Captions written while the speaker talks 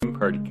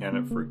Party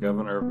candidate for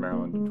governor of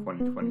Maryland in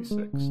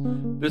 2026.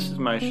 This is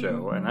my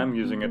show, and I'm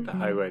using it to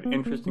highlight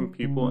interesting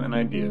people and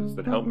ideas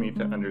that help me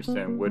to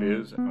understand what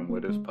is and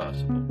what is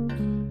possible.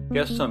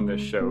 Guests on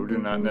this show do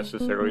not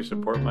necessarily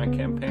support my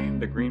campaign,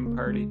 the Green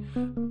Party.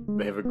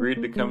 They have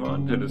agreed to come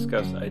on to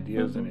discuss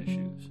ideas and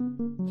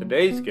issues.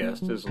 Today's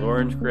guest is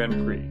Lawrence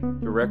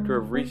Grandpre, Director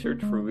of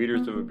Research for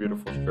Leaders of a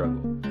Beautiful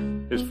Struggle.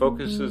 His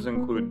focuses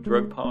include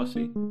drug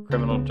policy,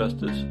 criminal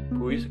justice,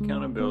 police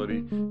accountability,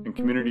 and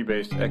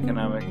community-based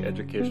economic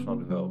educational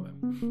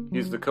development.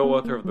 He's the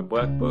co-author of the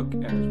Black Book,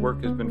 and his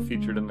work has been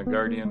featured in The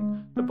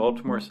Guardian, the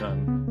Baltimore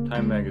Sun,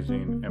 Time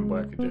Magazine, and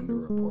Black Agenda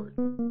Report.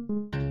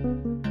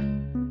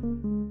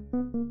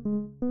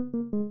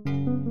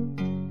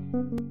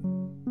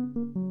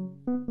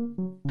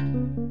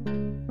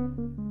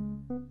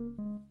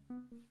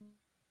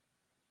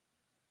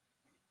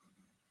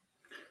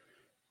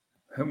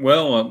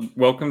 Well,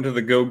 welcome to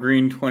the Go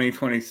Green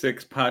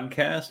 2026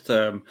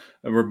 podcast.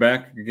 We're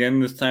back again,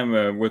 this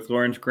time with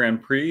Lawrence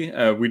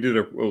Grandpre. We did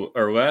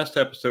our last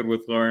episode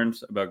with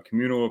Lawrence about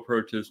communal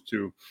approaches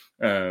to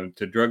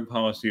drug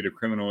policy, to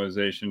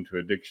criminalization, to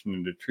addiction,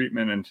 and to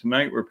treatment. And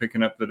tonight we're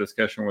picking up the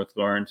discussion with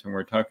Lawrence, and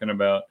we're talking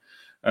about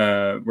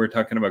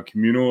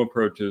communal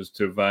approaches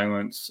to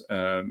violence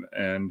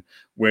and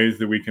ways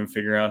that we can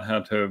figure out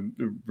how to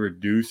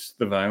reduce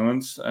the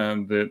violence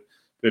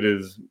that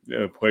is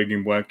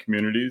plaguing Black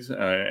communities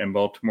in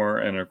Baltimore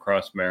and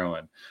across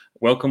Maryland.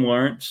 Welcome,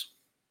 Lawrence.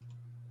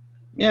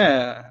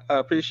 Yeah, I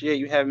appreciate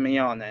you having me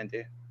on,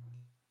 Andy.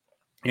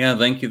 Yeah,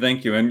 thank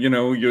you. And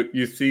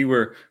you see,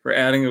 we're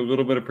adding a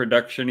little bit of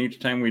production each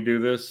time we do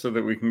this, so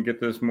that we can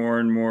get this more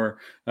and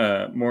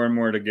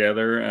more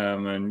together.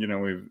 And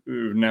we've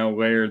now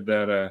layered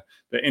that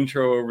the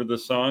intro over the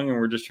song, and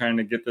we're just trying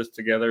to get this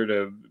together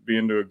to be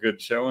into a good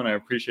show. And I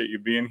appreciate you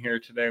being here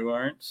today,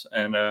 Lawrence.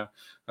 And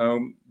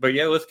but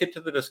yeah, let's get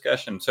to the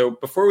discussion. So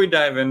before we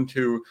dive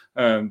into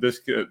this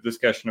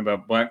discussion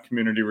about Black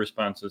community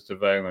responses to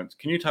violence,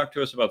 can you talk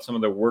to us about some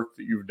of the work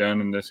that you've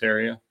done in this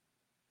area?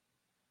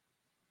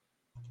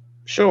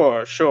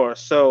 Sure.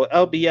 So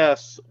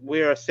LBS,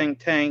 we're a think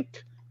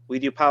tank. We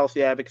do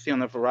policy advocacy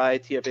on a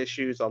variety of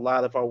issues. A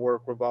lot of our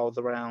work revolves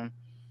around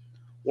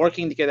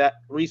working to get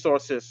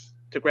resources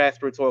to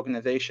grassroots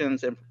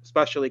organizations, and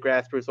especially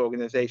grassroots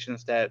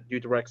organizations that do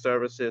direct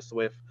services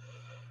with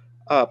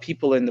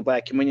people in the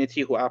Black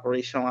community who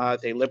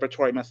operationalize a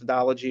liberatory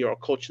methodology or a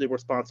culturally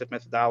responsive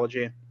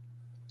methodology.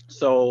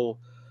 So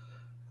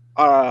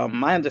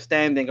my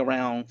understanding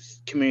around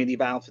community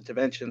violence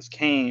interventions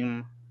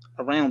came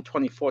around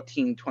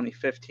 2014,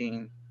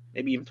 2015,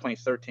 maybe even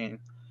 2013,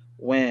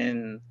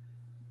 when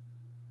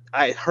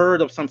I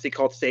heard of something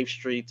called Safe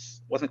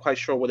Streets. Wasn't quite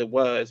sure what it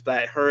was, but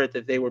I heard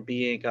that they were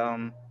being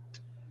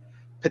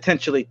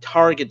potentially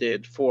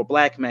targeted for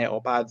blackmail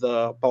by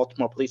the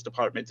Baltimore Police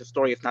Department. The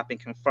story has not been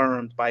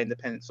confirmed by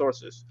independent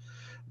sources,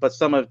 but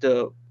some of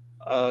the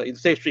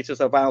Safe Streets is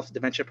a violence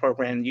intervention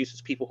program,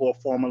 uses people who are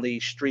formerly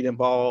street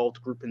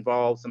involved, group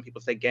involved, some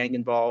people say gang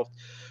involved,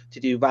 to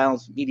do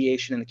violence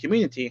mediation in the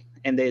community.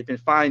 And they've been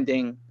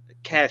finding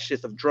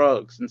caches of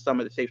drugs in some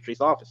of the Safe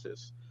Streets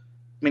offices.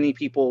 Many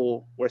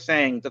people were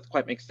saying it doesn't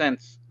quite make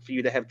sense for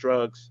you to have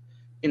drugs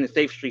in the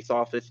Safe Streets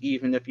office,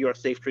 even if you're a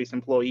Safe Streets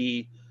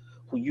employee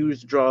who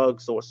used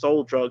drugs or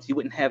sold drugs, you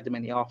wouldn't have them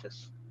in the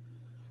office.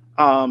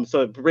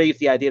 So it raised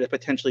the idea that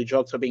potentially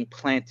drugs are being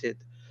planted.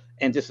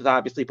 And this is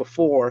obviously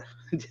before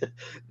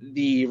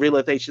the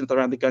realizations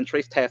around the Gun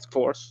Trace Task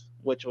Force,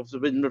 which was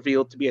been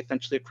revealed to be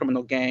essentially a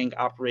criminal gang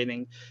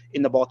operating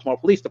in the Baltimore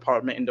Police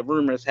Department. And the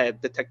rumors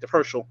had Detective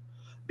Herschel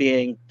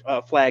being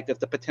flagged as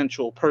the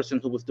potential person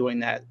who was doing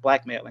that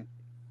blackmailing.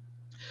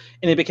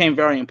 And it became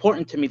very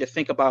important to me to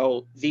think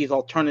about these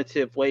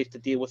alternative ways to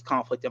deal with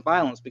conflict and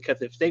violence,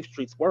 because if Safe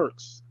Streets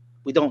works,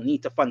 we don't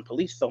need to fund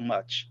police so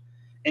much.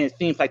 And it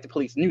seems like the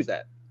police knew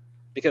that,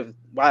 because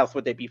why else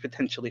would they be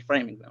potentially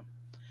framing them?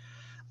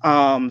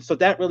 So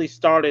that really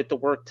started the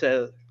work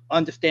to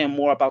understand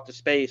more about the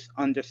space,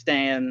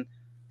 understand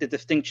the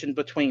distinction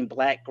between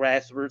Black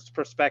grassroots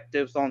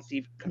perspectives on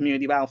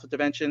community violence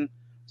intervention.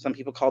 Some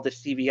people call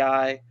this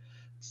CVI.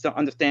 So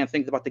understand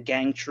things about the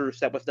gang truce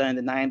that was done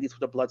in the 90s with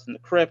the Bloods and the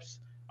Crips,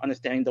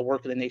 understanding the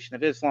work of the Nation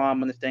of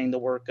Islam, understanding the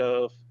work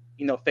of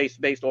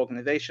faith-based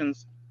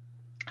organizations,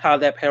 how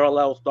that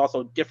parallels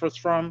also differs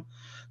from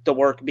the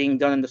work being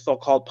done in the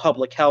so-called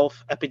public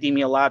health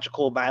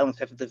epidemiological violence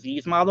as a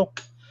disease model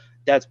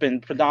that's been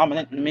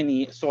predominant in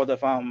many sort of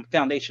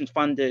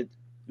foundation-funded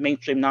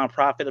mainstream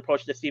nonprofit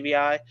approach to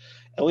CVI.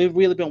 And we've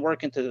really been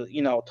working to,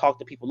 talk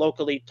to people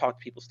locally, talk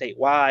to people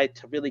statewide,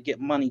 to really get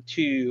money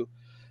to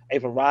a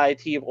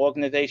variety of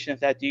organizations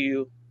that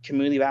do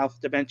community violence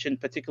intervention,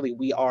 particularly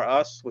We Are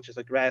Us, which is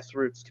a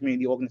grassroots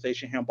community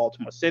organization here in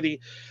Baltimore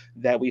City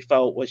that we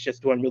felt was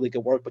just doing really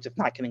good work, but just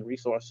not getting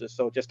resources.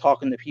 So just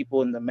talking to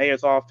people in the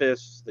mayor's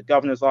office, the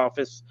governor's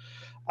office,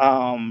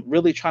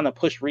 really trying to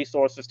push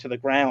resources to the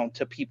ground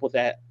to people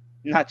that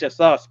not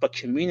just us, but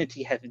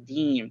community has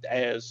deemed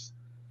as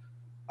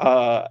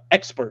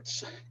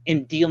experts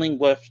in dealing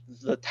with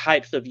the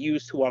types of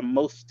youth who are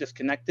most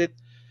disconnected,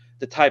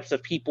 the types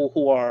of people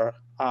who are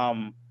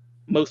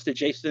most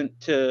adjacent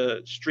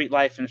to street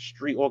life and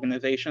street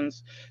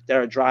organizations that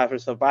are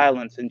drivers of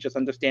violence, and just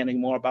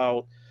understanding more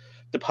about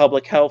the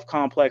public health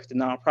complex, the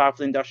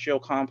nonprofit industrial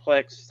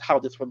complex, how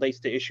this relates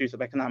to issues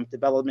of economic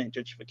development,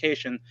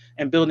 gentrification,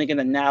 and building an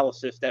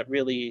analysis that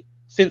really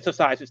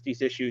synthesizes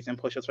these issues and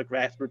pushes for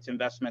grassroots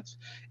investments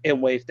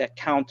in ways that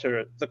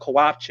counter the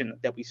co-option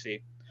that we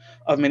see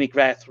of many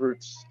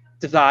grassroots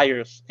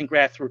desires and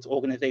grassroots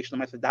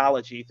organizational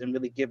methodologies, and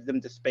really give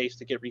them the space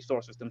to get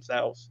resources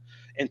themselves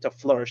and to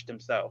flourish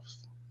themselves.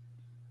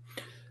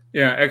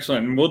 Yeah,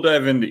 excellent. And we'll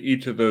dive into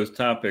each of those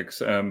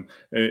topics in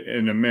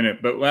a minute.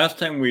 But last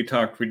time we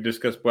talked, we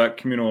discussed Black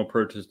communal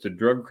approaches to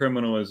drug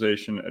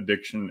criminalization,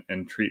 addiction,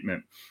 and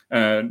treatment.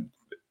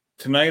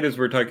 Tonight, as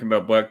we're talking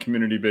about Black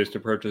community-based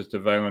approaches to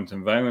violence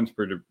and violence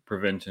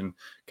prevention,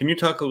 can you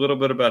talk a little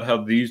bit about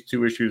how these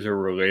two issues are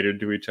related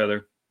to each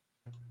other?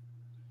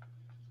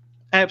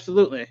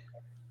 Absolutely.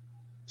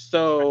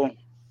 So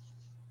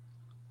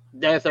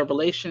there's a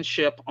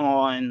relationship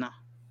on,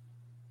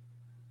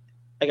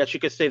 I guess you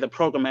could say, the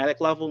programmatic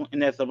level, and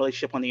there's a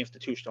relationship on the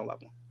institutional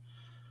level.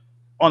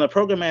 On the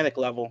programmatic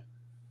level,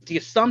 the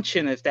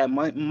assumption is that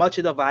much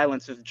of the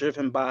violence is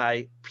driven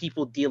by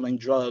people dealing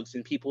drugs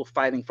and people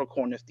fighting for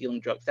corners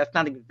dealing drugs. That's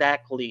not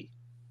exactly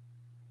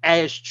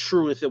as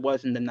true as it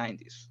was in the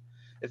 90s.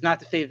 It's not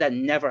to say that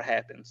never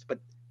happens, but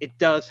it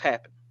does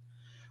happen.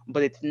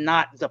 But it's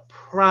not the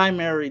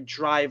primary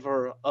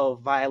driver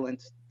of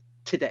violence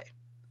today.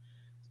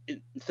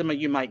 Some of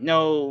you might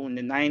know in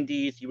the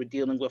 90s, you were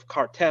dealing with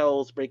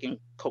cartels breaking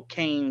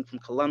cocaine from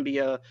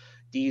Colombia.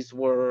 These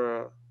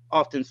were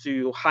often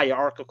through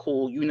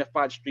hierarchical,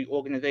 unified street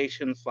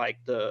organizations like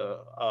the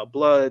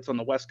Bloods on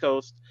the West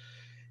Coast.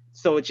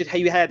 So it's just how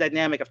you had a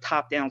dynamic of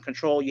top-down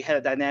control. You had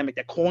a dynamic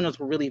that corners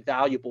were really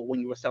valuable when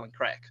you were selling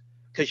crack,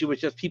 because you were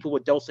just, people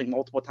were dosing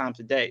multiple times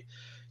a day.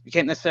 You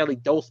can't necessarily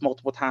dose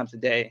multiple times a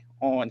day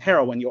on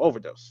heroin, you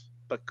overdose.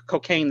 But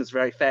cocaine is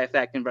very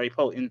fast-acting, very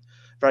potent,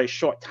 very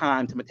short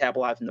time to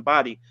metabolize in the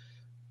body.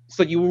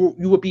 So you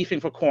were beefing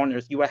for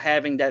corners. You were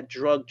having that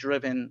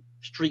drug-driven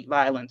street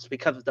violence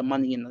because of the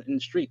money in the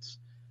streets.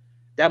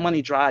 That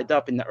money dried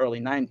up in the early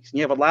 90s. And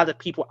you have a lot of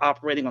people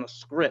operating on a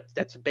script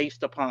that's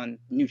based upon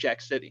New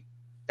Jack City.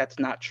 That's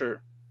not true.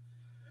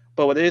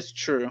 But what is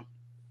true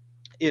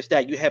is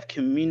that you have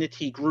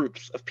community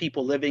groups of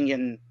people living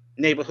in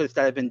neighborhoods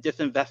that have been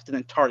disinvested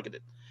and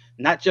targeted.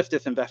 Not just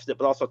disinvested,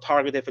 but also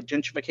targeted for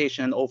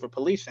gentrification and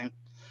over-policing.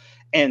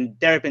 And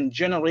there have been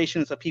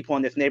generations of people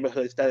in these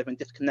neighborhoods that have been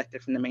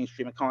disconnected from the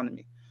mainstream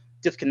economy,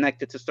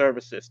 disconnected to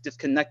services,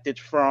 disconnected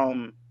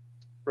from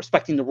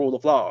respecting the rule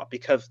of law,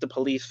 because the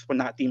police were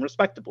not deemed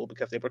respectable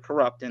because they were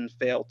corrupt and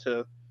failed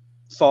to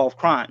solve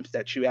crimes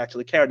that you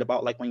actually cared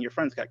about, like when your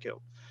friends got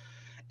killed.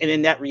 And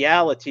in that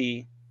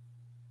reality,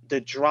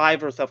 the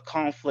drivers of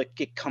conflict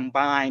get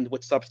combined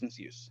with substance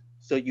use.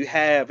 So you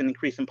have an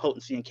increase in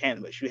potency in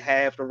cannabis. You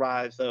have the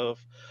rise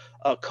of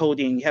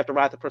codeine. You have the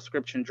rise of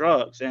prescription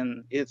drugs.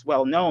 And it's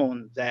well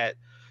known that,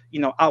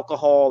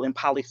 alcohol and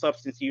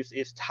polysubstance use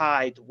is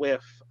tied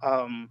with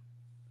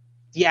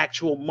the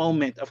actual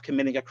moment of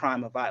committing a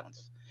crime of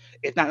violence.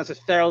 It's not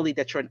necessarily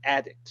that you're an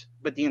addict,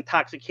 but the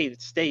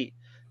intoxicated state.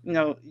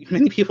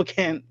 Many people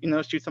can't,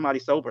 shoot somebody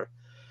sober.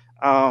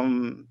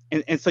 And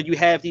so you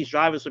have these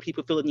drivers where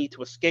people feel the need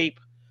to escape,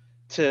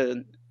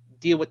 to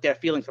deal with their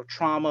feelings of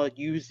trauma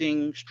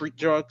using street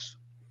drugs.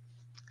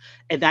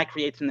 And that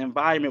creates an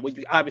environment where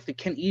you obviously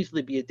can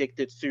easily be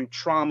addicted through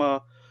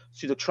trauma,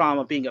 through the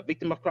trauma of being a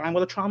victim of crime, or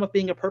the trauma of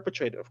being a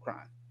perpetrator of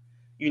crime.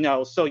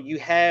 So you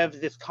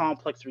have this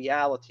complex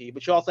reality,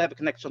 but you also have a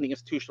connection on the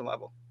institutional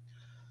level.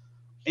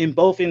 In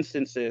both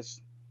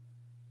instances,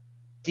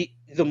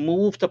 the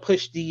move to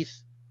push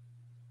these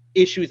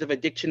issues of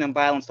addiction and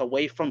violence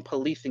away from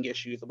policing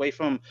issues, away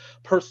from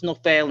personal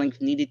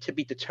failings needed to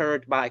be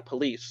deterred by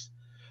police,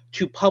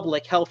 to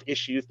public health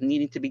issues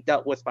needing to be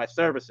dealt with by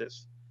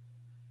services,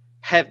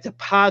 have the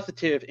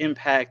positive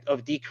impact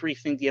of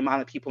decreasing the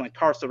amount of people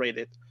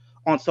incarcerated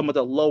on some of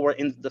the lower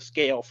ends of the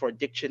scale for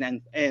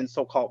addiction and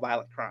so-called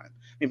violent crime.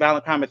 I mean,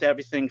 violent crime is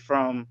everything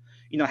from,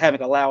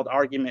 having a loud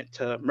argument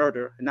to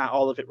murder. Not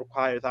all of it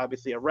requires,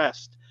 obviously,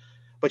 arrest.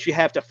 But you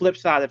have the flip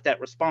side of that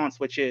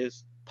response, which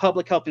is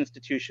public health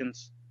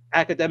institutions,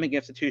 academic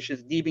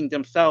institutions deeming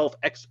themselves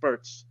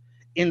experts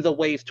in the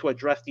ways to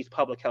address these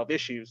public health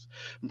issues,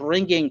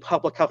 bringing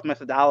public health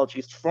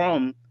methodologies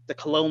from the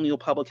colonial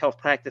public health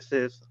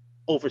practices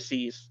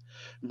overseas,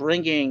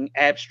 bringing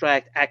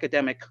abstract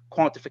academic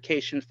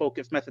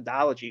quantification-focused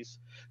methodologies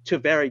to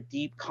very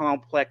deep,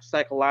 complex,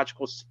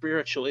 psychological,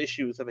 spiritual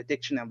issues of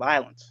addiction and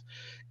violence.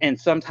 And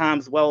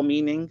sometimes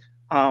well-meaning,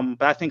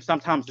 but I think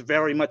sometimes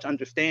very much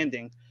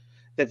understanding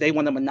that they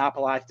want to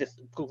monopolize this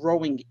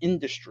growing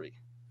industry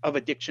of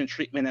addiction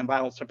treatment and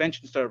violence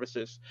prevention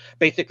services,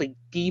 basically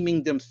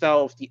deeming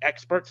themselves the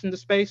experts in the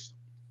space.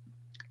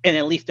 And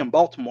at least in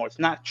Baltimore, it's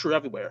not true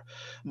everywhere,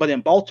 but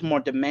in Baltimore,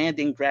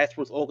 demanding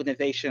grassroots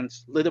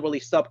organizations literally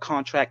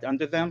subcontract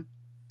under them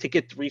to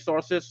get the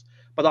resources,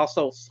 but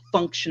also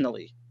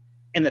functionally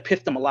and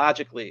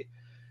epistemologically,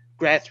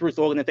 grassroots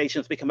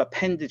organizations become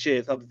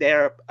appendages of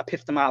their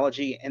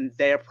epistemology and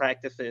their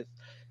practices,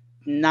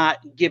 not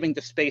giving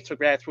the space for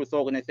grassroots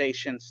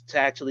organizations to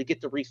actually get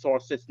the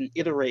resources and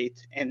iterate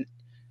and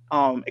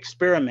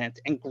experiment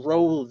and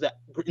grow the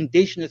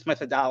indigenous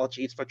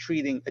methodologies for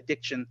treating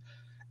addiction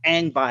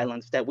and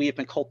violence that we have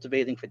been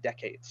cultivating for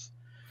decades.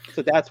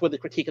 So that's where the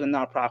critique of the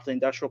nonprofit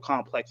industrial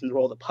complex and the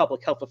role the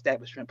public health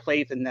establishment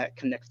plays in that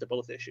connects to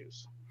both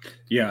issues.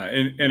 Yeah,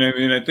 and I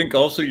mean, I think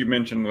also you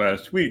mentioned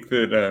last week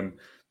that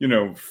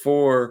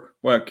for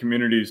Black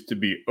communities to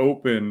be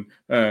open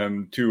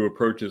to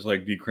approaches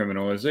like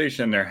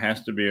decriminalization, there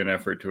has to be an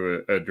effort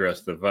to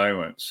address the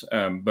violence.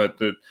 But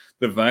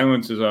the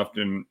violence is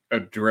often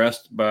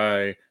addressed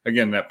by,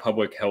 again, that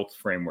public health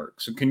framework.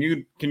 So can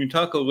you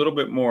talk a little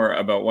bit more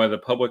about why the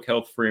public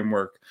health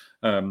framework,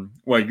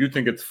 why you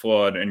think it's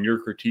flawed, and your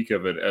critique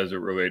of it as it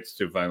relates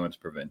to violence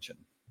prevention?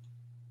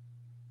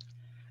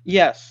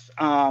 Yes.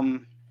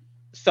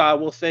 So I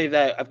will say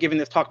that I've given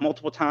this talk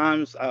multiple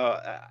times.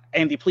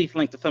 Andy, please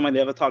link to some of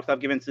the other talks I've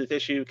given to this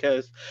issue,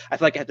 because I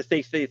feel like I have to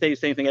say the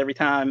same thing every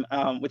time,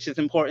 which is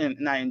important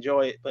and I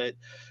enjoy it, but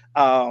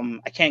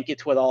I can't get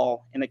to it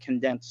all in a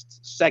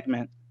condensed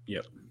segment.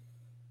 Yep.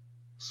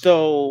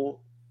 So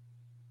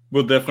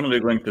we'll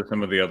definitely link to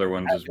some of the other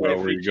ones as well,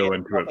 where you go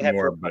into it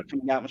more. But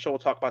I'm sure we'll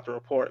talk about the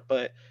report.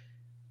 But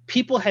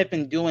people have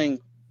been doing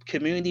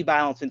community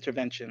violence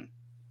intervention,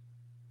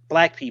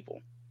 Black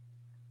people,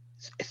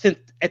 since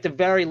at the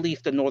very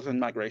least the Northern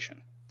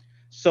migration.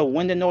 So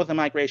when the Northern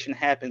migration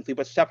happens, we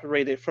were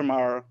separated from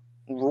our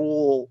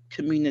rural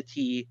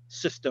community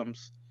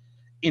systems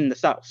in the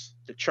South,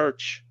 the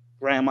church,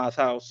 grandma's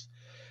house.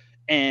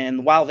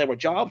 And while there were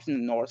jobs in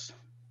the North,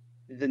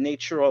 the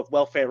nature of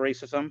welfare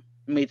racism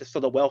made it so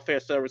the welfare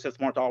services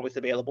weren't always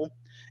available.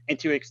 And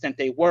to the extent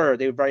they were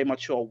very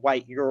much a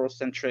white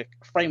Eurocentric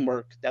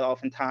framework that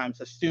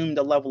oftentimes assumed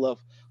a level of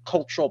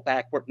cultural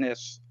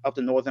backwardness of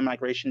the Northern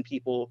migration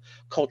people,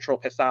 cultural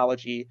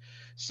pathology.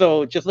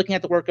 So just looking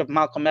at the work of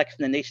Malcolm X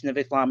and the Nation of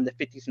Islam in the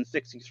 50s and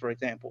 60s, for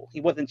example,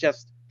 he wasn't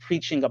just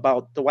preaching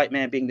about the white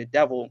man being the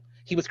devil.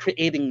 He was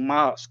creating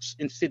mosques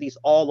in cities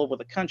all over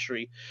the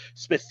country,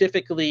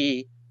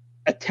 specifically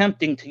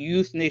attempting to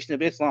use the Nation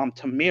of Islam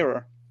to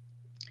mirror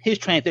his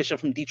transition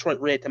from Detroit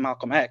Red to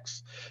Malcolm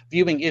X,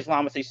 viewing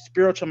Islam as a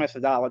spiritual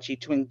methodology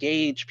to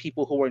engage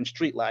people who were in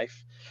street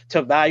life,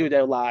 to value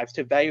their lives,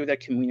 to value their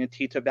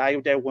community, to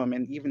value their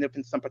women, even if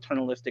in some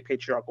paternalistic,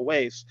 patriarchal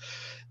ways,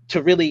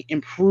 to really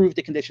improve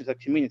the conditions of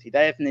community.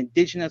 That is an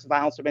indigenous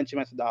violence prevention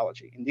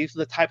methodology. And these are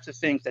the types of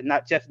things that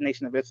not just the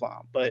Nation of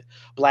Islam, but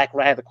Black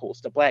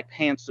radicals, the Black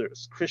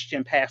Panthers,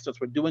 Christian pastors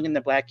were doing in the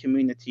Black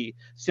community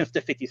since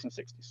the 50s and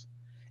 60s.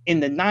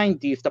 In the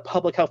 90s, the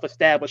public health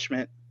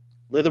establishment,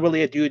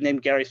 literally a dude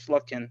named Gary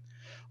Slutkin,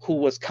 who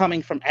was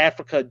coming from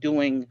Africa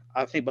doing,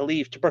 I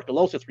believe,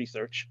 tuberculosis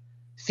research,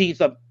 sees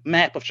a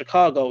map of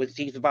Chicago and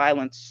sees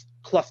violence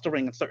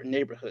clustering in certain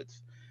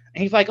neighborhoods.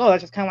 And he's like, oh,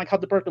 that's just kind of like how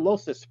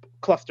tuberculosis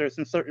clusters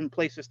in certain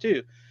places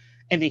too.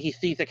 And then he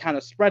sees it kind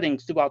of spreading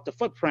throughout the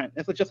footprint.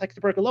 It's just like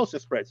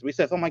tuberculosis spreads. So he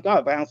says, oh my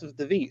God, violence is a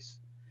disease.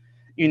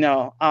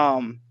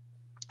 And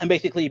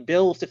basically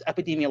builds this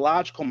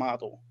epidemiological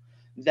model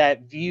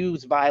that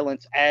views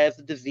violence as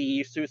a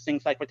disease through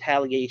things like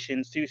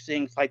retaliation, through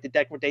things like the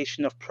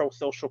degradation of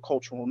pro-social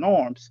cultural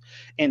norms,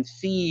 and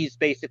sees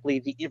basically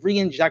the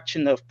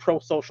reinjection of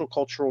pro-social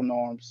cultural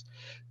norms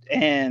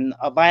and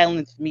a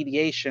violence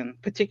mediation,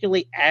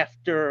 particularly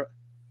after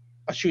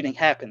a shooting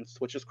happens,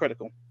 which is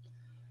critical,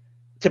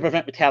 to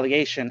prevent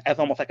retaliation as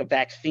almost like a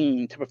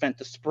vaccine to prevent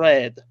the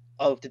spread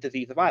of the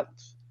disease of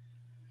violence.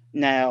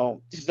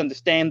 Now, this is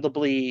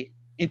understandably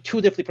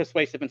intuitively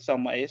persuasive in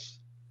some ways.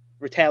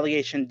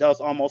 Retaliation does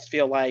almost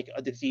feel like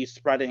a disease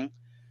spreading.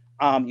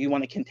 You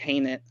want to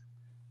contain it.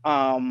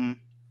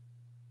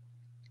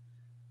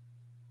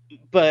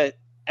 But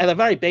at a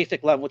very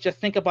basic level, just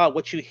think about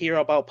what you hear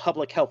about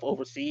public health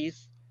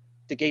overseas.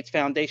 The Gates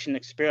Foundation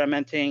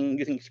experimenting,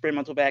 using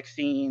experimental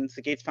vaccines,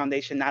 the Gates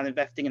Foundation not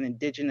investing in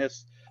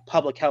indigenous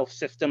public health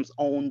systems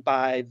owned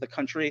by the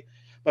country,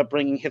 but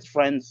bringing his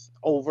friends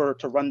over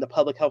to run the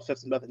public health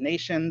system of the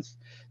nations.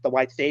 The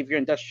white savior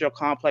industrial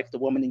complex, the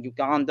woman in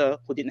Uganda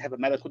who didn't have a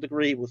medical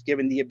degree, was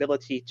given the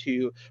ability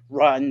to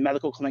run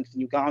medical clinics in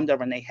Uganda.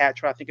 Renee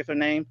Hatcher, I think is her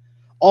name.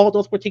 All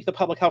those critiques of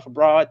public health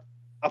abroad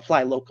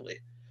apply locally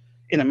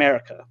in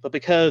America. But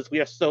because we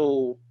are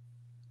so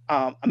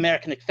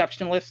American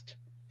exceptionalist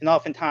and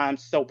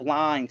oftentimes so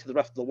blind to the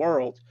rest of the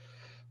world,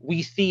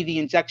 we see the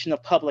injection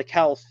of public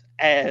health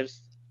as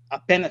a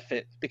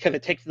benefit because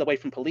it takes it away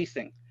from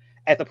policing,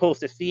 as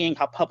opposed to seeing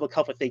how public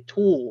health is a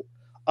tool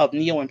of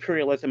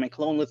neo-imperialism and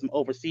colonialism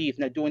overseas,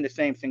 and they're doing the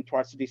same thing to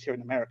our cities here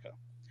in America.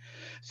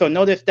 So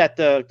notice that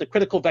the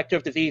critical vector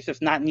of disease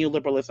is not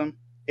neoliberalism,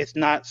 it's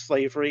not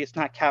slavery, it's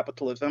not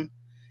capitalism.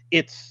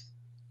 It's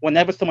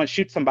whenever someone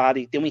shoots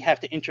somebody, then we have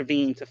to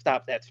intervene to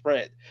stop that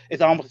spread.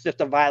 It's almost as if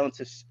the violence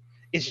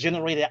is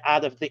generated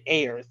out of the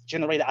air, it's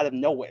generated out of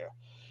nowhere.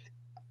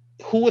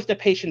 Who is the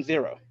patient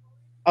zero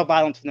of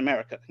violence in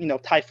America?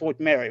 Typhoid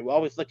Mary, we're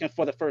always looking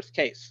for the first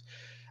case.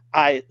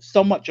 I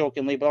somewhat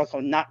jokingly, but also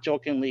not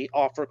jokingly,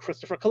 offer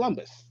Christopher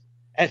Columbus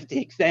as the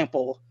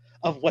example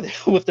of what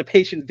was the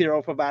patient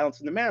zero for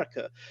violence in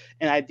America.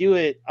 And I do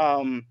it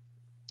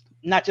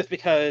not just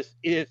because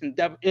it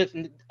is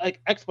an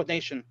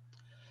explanation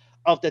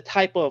of the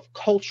type of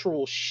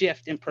cultural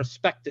shift in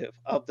perspective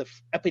of the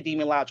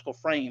epidemiological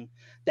frame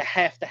that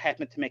has to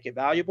happen to make it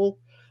valuable,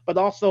 but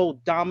also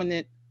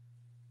dominant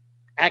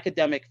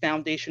academic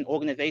foundation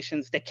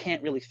organizations that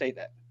can't really say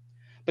that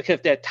because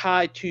they're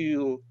tied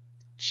to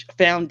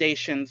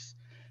foundations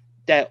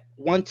that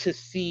want to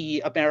see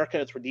America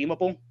as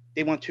redeemable.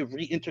 They want to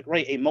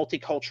reintegrate a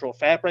multicultural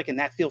fabric, and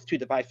that feels too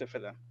divisive for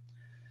them.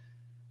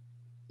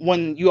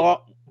 When you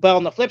are, but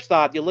on the flip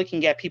side, you're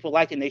looking at people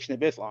like the Nation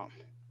of Islam,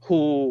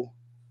 who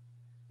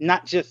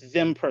not just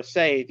them per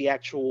se, the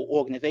actual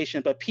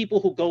organization, but people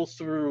who go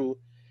through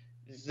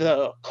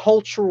the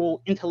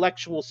cultural,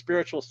 intellectual,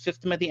 spiritual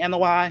system of the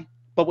NOI,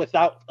 but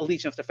without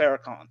allegiance to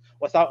Farrakhan,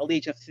 without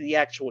allegiance to the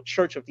actual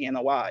church of the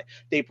NOI.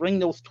 They bring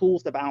those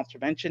tools to violence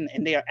prevention,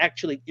 and they are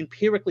actually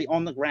empirically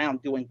on the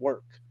ground doing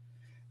work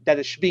that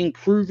is being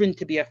proven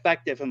to be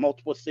effective in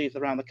multiple cities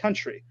around the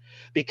country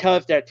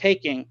because they're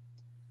taking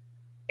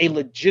a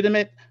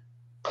legitimate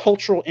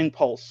cultural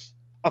impulse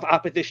of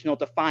oppositional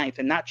defiance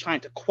and not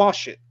trying to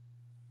quash it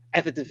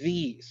as a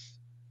disease,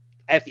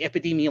 as the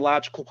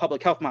epidemiological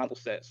public health model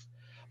says,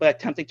 but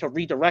attempting to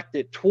redirect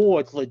it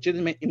towards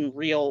legitimate and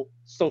real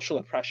social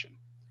oppression.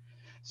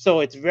 So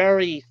it's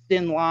very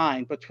thin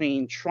line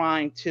between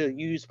trying to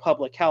use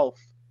public health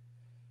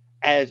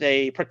as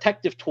a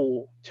protective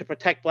tool to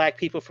protect Black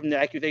people from the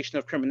accusation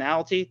of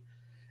criminality,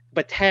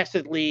 but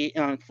tacitly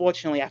and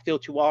unfortunately, I feel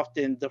too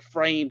often the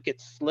frame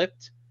gets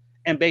slipped,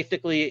 and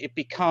basically it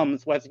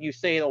becomes, whether you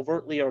say it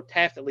overtly or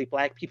tacitly,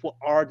 Black people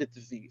are the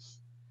disease,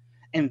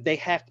 and they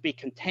have to be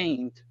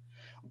contained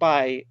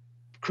by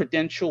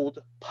credentialed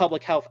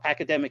public health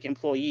academic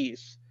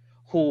employees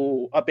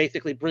who are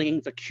basically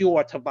bringing the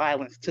cure to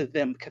violence to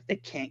them because they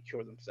can't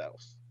cure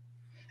themselves.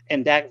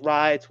 And that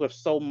rides with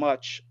so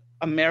much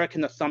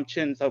American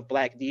assumptions of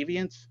Black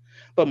deviance,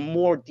 but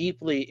more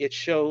deeply, it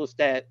shows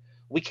that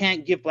we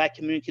can't give Black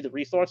community the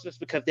resources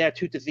because they're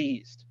too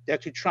diseased, they're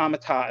too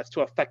traumatized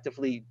to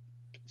effectively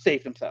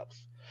save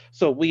themselves.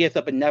 So we as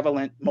a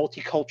benevolent,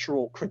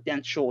 multicultural,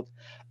 credentialed,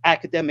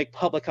 academic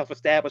public health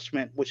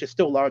establishment, which is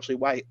still largely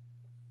white,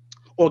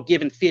 or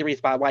given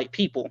theories by white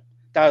people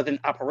that are then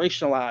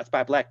operationalized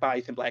by Black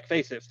bodies and Black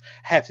faces,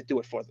 have to do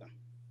it for them.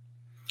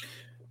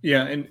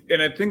 Yeah, and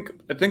I think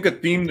a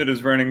theme that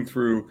is running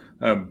through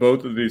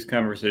both of these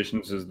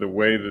conversations is the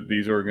way that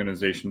these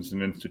organizations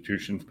and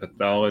institutions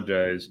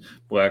pathologize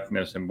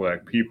Blackness and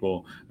Black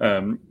people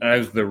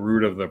as the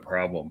root of the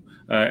problem.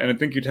 And I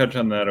think you touch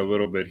on that a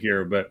little bit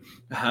here. But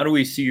how do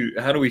we see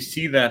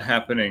that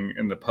happening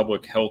in the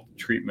public health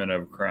treatment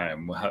of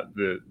crime?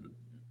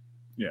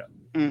 Yeah.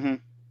 Mm-hmm.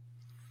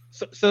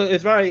 So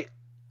it's very.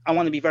 I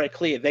want to be very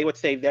clear. They would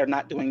say they're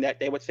not doing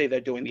that. They would say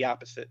they're doing the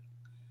opposite.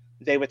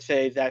 They would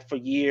say that for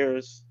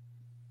years,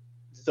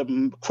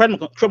 the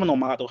criminal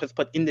model has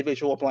put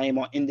individual blame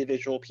on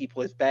individual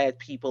people as bad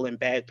people and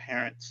bad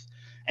parents.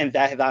 And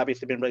that has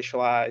obviously been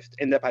racialized.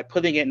 And that by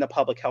putting it in the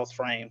public health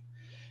frame,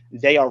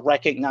 they are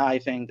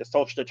recognizing the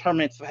social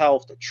determinants of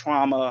health, the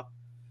trauma,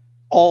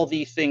 all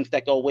these things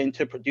that go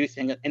into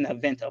producing an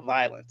event of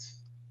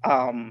violence.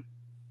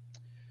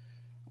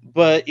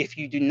 But if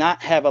you do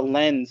not have a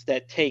lens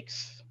that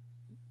takes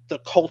the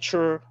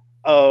culture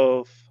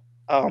of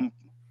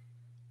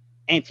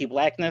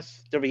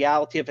anti-blackness, the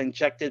reality of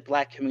injected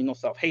Black communal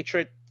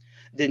self-hatred,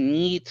 the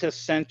need to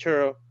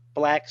center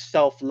Black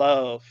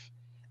self-love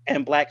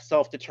and Black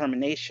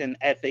self-determination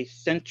as a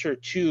center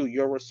to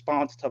your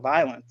response to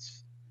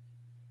violence,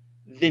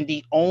 then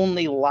the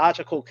only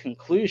logical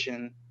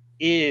conclusion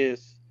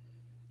is,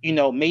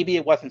 maybe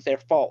it wasn't their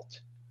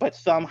fault, but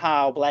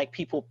somehow Black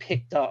people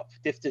picked up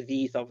this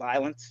disease of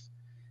violence,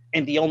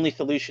 and the only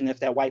solution is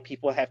that white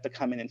people have to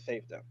come in and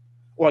save them.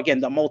 Or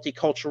again, the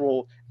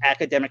multicultural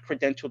academic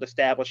credentialed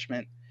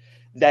establishment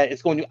that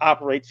is going to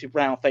operate through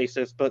brown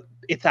faces, but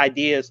its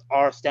ideas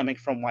are stemming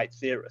from white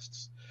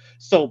theorists.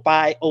 So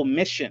by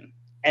omission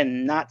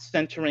and not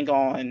centering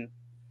on,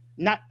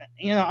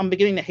 I'm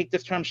beginning to hate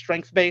this term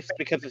strengths-based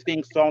because it's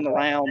being thrown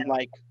around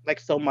like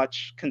so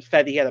much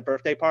confetti at a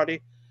birthday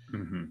party.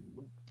 Mm-hmm.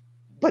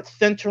 But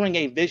centering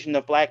a vision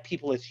of Black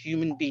people as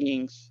human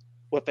beings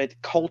with a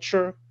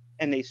culture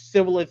and a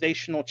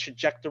civilizational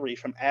trajectory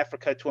from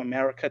Africa to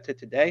America to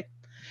today.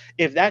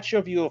 If that's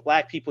your view of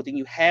Black people, then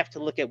you have to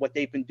look at what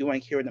they've been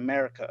doing here in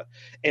America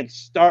and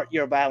start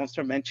your violence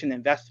prevention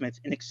investments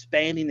in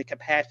expanding the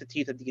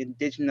capacities of the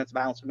indigenous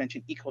violence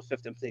prevention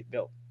ecosystems they've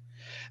built.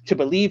 To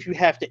believe you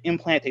have to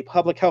implant a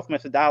public health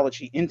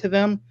methodology into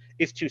them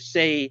is to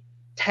say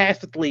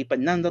tacitly,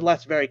 but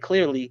nonetheless very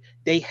clearly,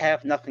 they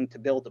have nothing to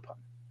build upon.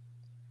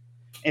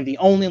 And the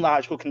only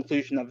logical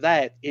conclusion of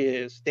that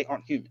is they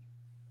aren't human.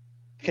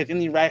 Because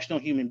any rational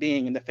human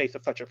being in the face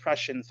of such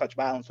oppression, such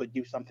violence would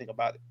do something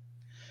about it.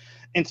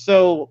 And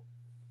so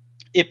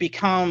it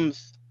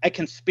becomes a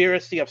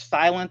conspiracy of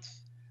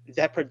silence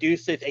that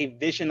produces a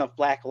vision of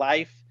Black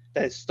life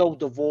that is so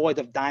devoid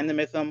of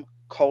dynamism,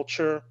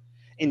 culture,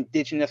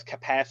 indigenous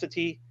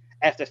capacity,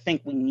 as to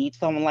think we need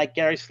someone like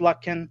Gary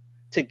Slutkin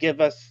to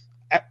give us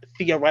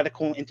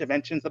theoretical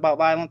interventions about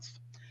violence.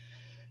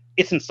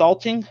 It's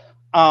insulting,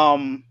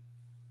 um,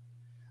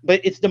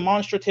 but it's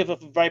demonstrative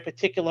of a very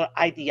particular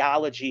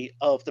ideology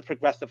of the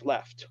progressive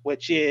left,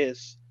 which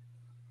is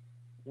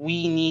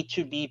we need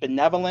to be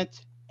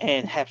benevolent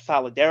and have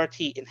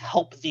solidarity and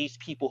help these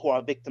people who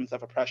are victims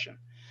of oppression.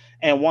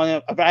 And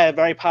a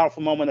very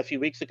powerful moment a few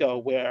weeks ago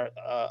where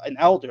an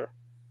elder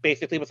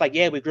basically was like,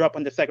 "Yeah, we grew up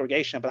under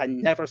segregation, but I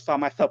never saw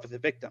myself as a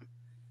victim.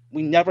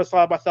 We never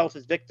saw ourselves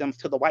as victims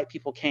till the white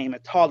people came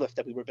and taught us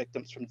that we were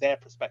victims from their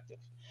perspective.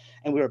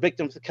 And we were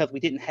victims because we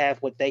didn't have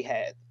what they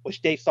had,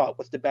 which they thought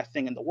was the best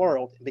thing in the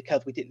world. And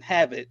because we didn't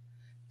have it,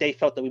 they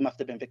felt that we must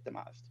have been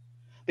victimized.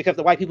 Because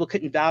the white people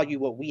couldn't value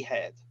what we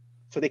had,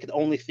 so they could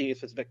only see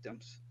us as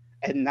victims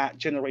and not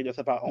generators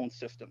of our own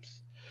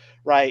systems,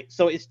 right?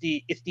 So it's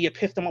the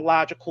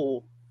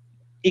epistemological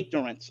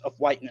ignorance of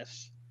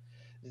whiteness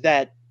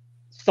that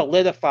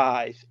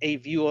solidifies a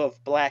view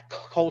of Black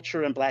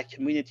culture and Black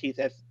communities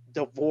as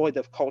devoid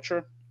of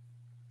culture,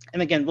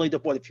 and again, really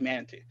devoid of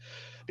humanity.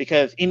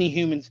 Because any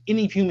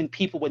human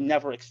people would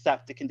never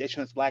accept the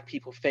conditions Black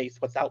people face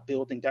without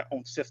building their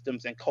own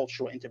systems and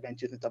cultural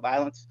interventions into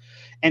violence.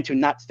 And to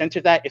not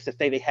center that is to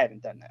say they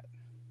haven't done that.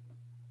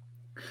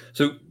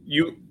 So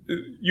you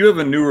have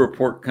a new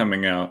report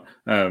coming out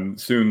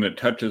soon that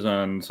touches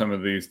on some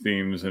of these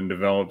themes and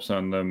develops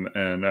on them,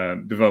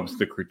 and develops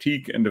the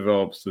critique and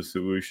develops the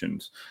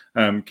solutions.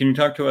 Can you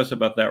talk to us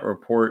about that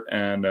report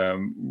and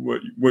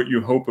what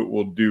you hope it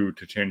will do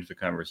to change the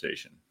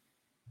conversation?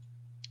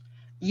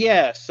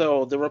 Yeah,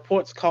 so the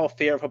report's called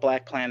Fear of a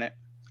Black Planet.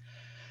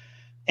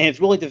 And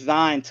it's really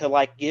designed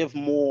to give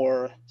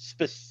more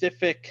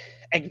specific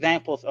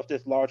examples of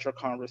this larger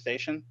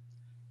conversation.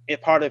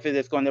 And part of it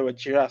is going to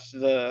address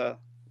the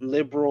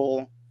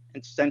liberal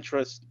and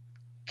centrist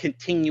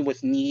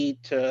continuous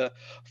need to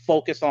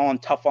focus on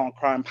tough on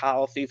crime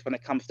policies when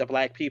it comes to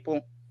Black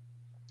people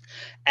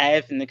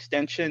as an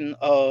extension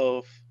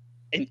of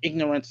an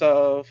ignorance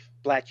of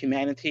Black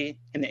humanity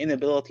and the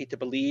inability to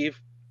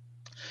believe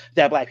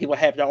that Black people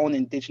have their own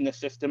indigenous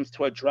systems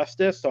to address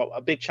this. So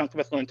a big chunk of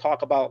it's going to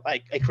talk about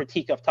a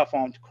critique of tough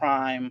on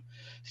crime,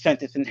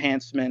 sentence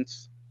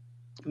enhancements,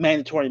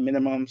 mandatory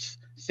minimums,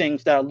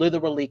 things that are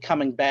literally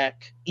coming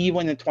back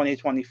even in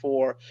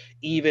 2024,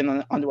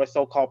 even under a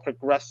so-called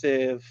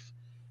progressive,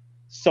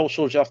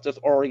 social justice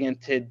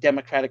oriented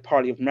Democratic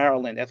Party of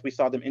Maryland, as we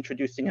saw them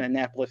introducing in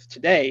Annapolis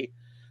today,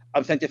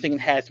 sentencing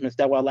enhancements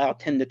that will allow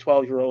 10 to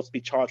 12-year-olds to be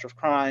charged with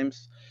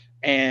crimes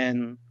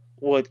and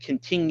would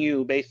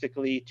continue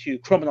basically to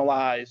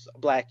criminalize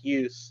Black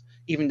youth,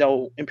 even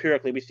though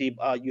empirically we see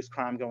youth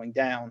crime going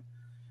down.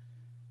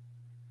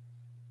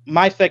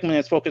 My segment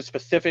is focused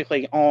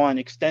specifically on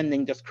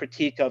extending this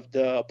critique of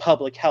the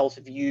public health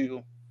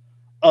view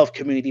of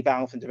community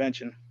violence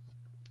intervention.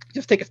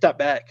 Just take a step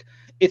back.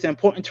 It's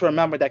important to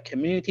remember that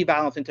community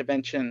violence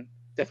intervention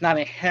does not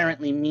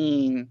inherently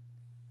mean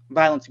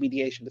violence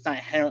mediation, does not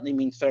inherently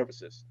mean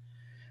services.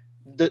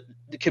 The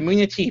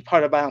community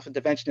part of violence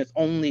intervention is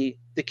only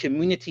the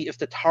community is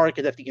the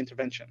target of the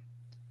intervention.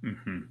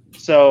 Mm-hmm.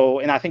 So,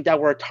 and I think that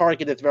word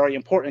target is very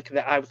important because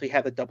it obviously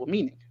has a double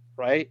meaning,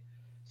 right?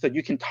 So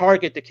you can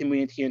target the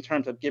community in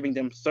terms of giving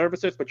them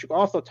services, but you can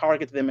also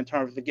target them in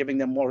terms of giving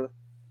them more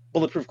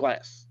bulletproof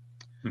glass,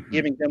 mm-hmm.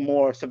 giving them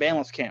more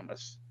surveillance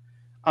cameras,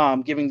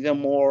 giving them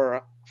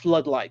more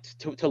floodlights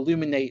to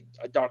illuminate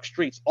dark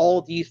streets.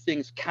 All these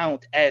things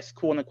count as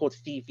quote unquote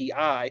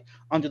CVI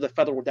under the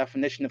federal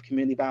definition of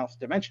community violence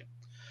intervention.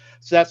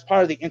 So that's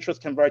part of the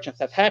interest convergence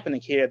that's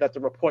happening here that the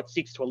report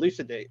seeks to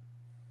elucidate,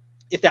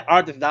 is that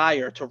our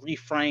desire to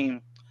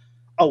reframe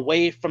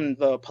away from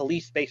the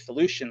police-based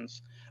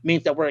solutions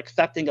means that we're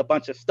accepting a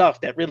bunch of stuff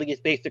that really is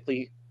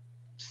basically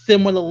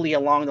similarly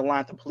along the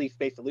lines of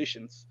police-based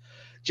solutions,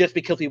 just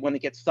because we want to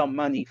get some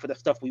money for the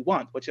stuff we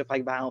want, which is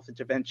like violence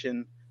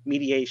intervention,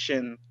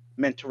 mediation,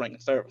 mentoring,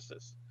 and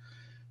services.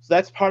 So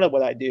that's part of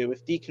what I do,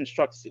 is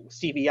deconstruct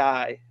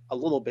CVI a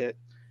little bit,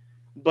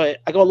 but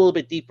I go a little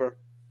bit deeper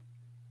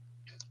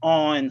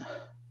on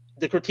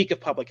the critique of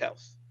public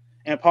health.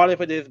 And part of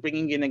it is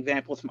bringing in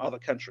examples from other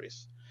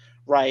countries,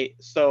 right?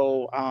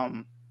 So,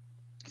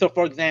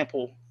 for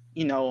example,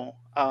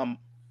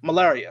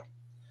 malaria.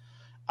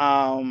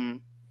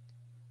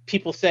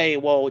 People say,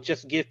 well,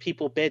 just give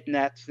people bed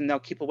nets and they'll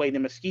keep away the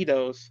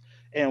mosquitoes.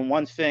 And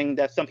one thing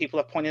that some people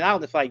have pointed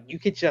out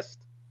is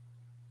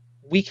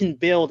we can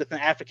build as an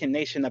African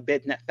nation a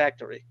bed net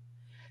factory,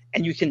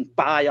 and you can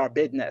buy our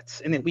bed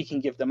nets and then we can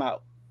give them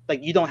out.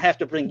 You don't have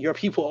to bring your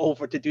people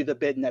over to do the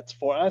bed nets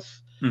for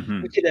us.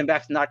 Mm-hmm. We could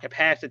invest in our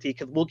capacity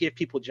because we'll give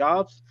people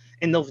jobs,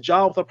 and those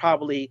jobs will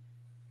probably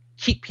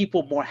keep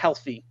people more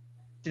healthy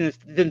than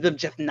them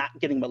just not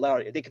getting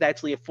malaria. They could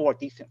actually afford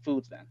decent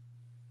foods then.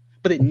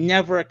 But it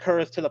never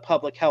occurs to the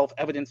public health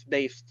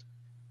evidence-based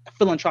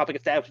philanthropic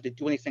establishment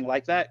to do anything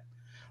like that,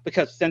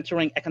 because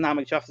centering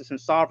economic justice and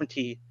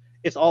sovereignty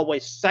is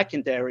always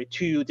secondary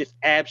to this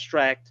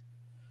abstract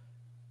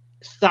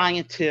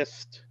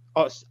scientist,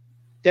 or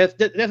there's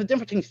a difference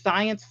between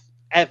science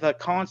as a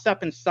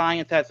concept and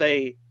science as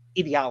a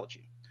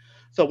ideology.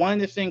 So one of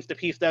the things the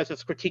piece does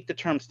is critique the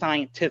term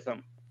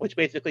scientism, which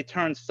basically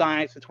turns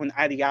science into an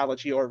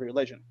ideology or a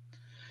religion,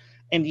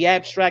 and the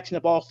abstraction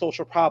of all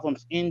social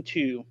problems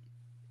into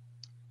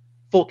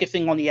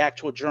focusing on the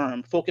actual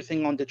germ,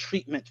 focusing on the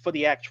treatment for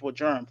the actual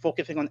germ,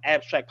 focusing on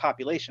abstract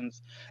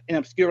populations, and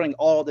obscuring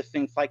all the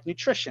things like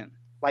nutrition,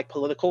 like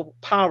political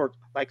power,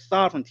 like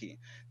sovereignty,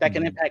 that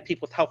can impact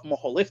people's health more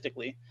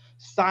holistically.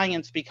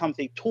 Science becomes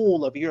a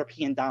tool of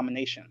European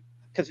domination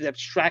because it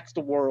abstracts the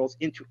world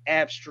into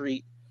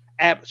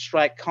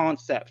abstract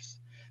concepts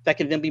that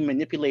can then be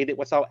manipulated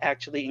without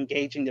actually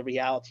engaging the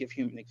reality of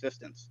human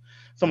existence.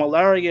 So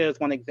malaria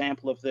is one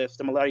example of this.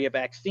 The malaria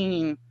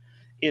vaccine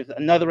is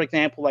another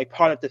example, like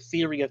part of the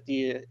theory of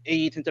the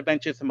AIDS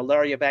interventions and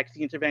malaria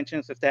vaccine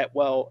interventions is that,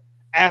 well,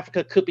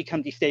 Africa could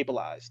become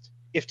destabilized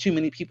if too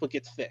many people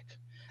get sick.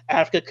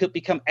 Africa could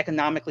become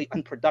economically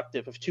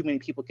unproductive if too many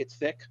people get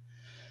sick.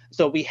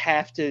 So we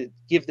have to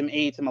give them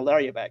AIDS and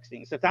malaria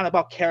vaccines. So it's not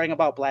about caring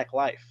about Black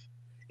life.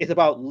 It's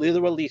about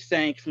literally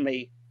saying from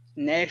a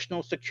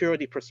national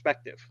security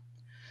perspective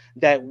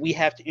that we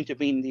have to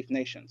intervene in these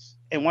nations.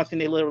 And one thing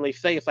they literally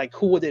say is like,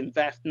 who would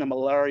invest in a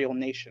malarial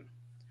nation?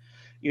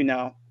 You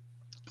know,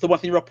 so one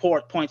thing the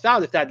report points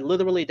out is that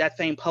literally that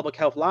same public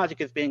health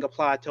logic is being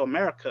applied to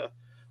America,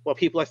 where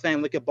people are saying,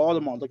 look at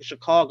Baltimore, look at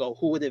Chicago,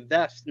 who would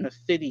invest in a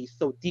city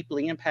so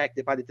deeply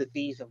impacted by the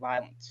disease of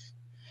violence?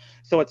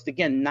 So it's,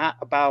 again, not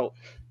about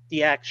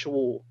the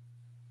actual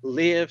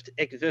lived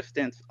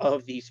existence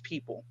of these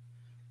people.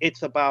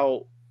 It's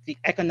about the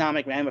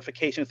economic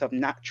ramifications of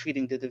not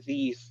treating the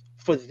disease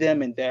for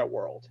them in their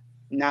world,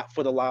 not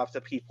for the lives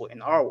of people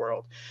in our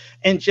world.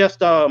 And just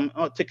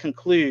to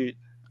conclude,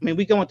 I mean,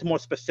 we go into more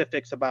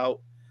specifics about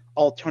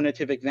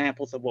alternative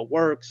examples of what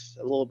works,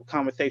 a little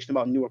conversation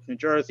about Newark, New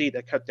Jersey,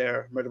 that cut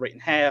their murder rate in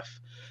half,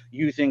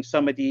 using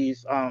some of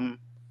these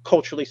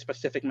culturally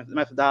specific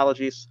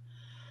methodologies.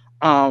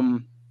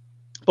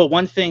 But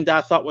one thing that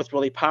I thought was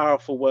really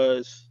powerful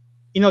was,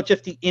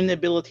 just the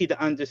inability to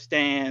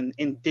understand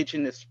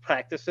indigenous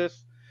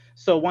practices.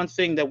 So one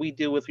thing that we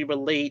do is we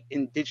relate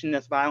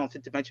indigenous violence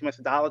intervention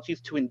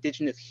methodologies to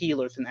indigenous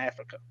healers in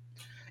Africa.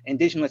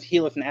 Indigenous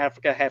healers in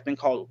Africa have been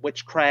called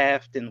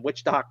witchcraft and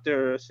witch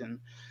doctors,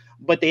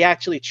 but they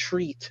actually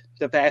treat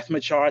the vast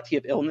majority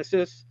of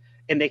illnesses,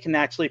 and they can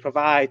actually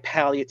provide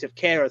palliative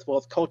care as well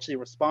as culturally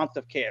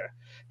responsive care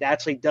that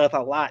actually does a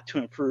lot to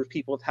improve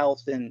people's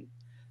health and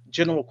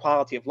general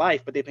quality of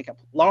life, but they've been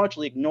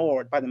largely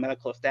ignored by the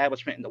medical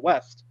establishment in the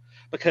West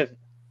because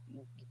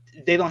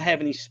they don't have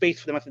any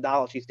space for the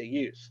methodologies they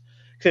use.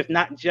 Because it's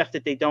not just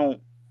that they don't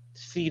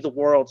see the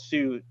world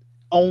through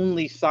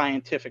only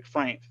scientific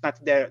frames, not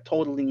that they're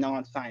totally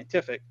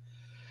non-scientific,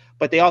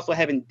 but they also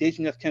have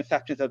indigenous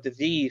conceptions of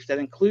disease that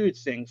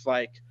includes things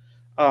like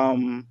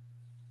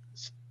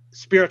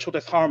spiritual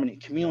disharmony,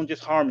 communal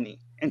disharmony,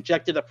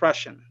 injected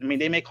oppression. I mean,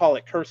 they may call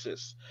it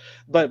curses,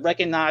 but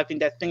recognizing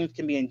that things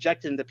can be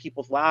injected into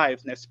people's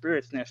lives and their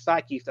spirits and their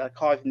psyches that are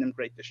causing them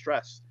great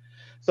distress.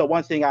 So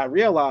one thing I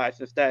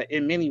realized is that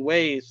in many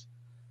ways,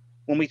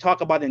 when we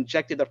talk about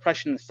injected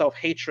oppression and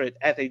self-hatred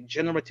as a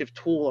generative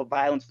tool of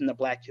violence in the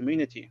Black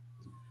community,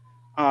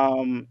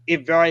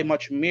 it very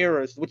much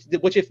mirrors,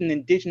 which is an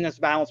indigenous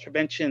violence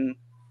prevention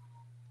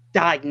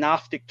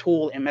diagnostic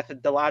tool and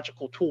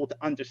methodological tool to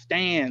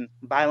understand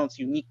violence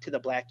unique to the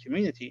Black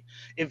community.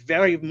 It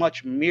very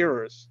much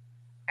mirrors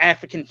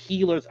African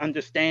healers'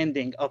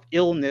 understanding of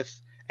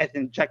illness as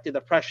injected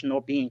oppression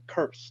or being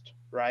cursed,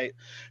 right?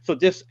 So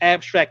this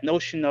abstract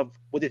notion of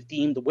what is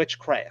deemed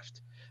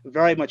witchcraft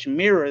very much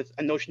mirrors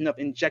a notion of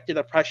injected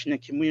oppression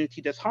and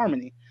community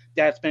disharmony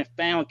that's been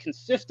found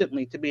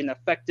consistently to be an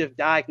effective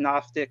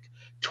diagnostic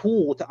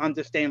tool to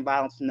understand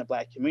violence in the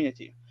Black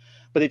community.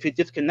 But if you're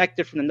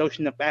disconnected from the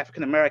notion of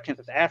African Americans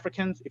as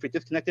Africans, if you're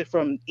disconnected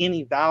from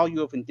any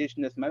value of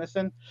indigenous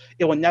medicine,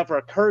 it will never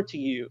occur to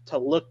you to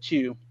look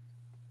to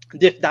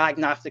this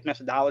diagnostic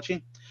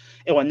methodology.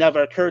 It will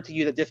never occur to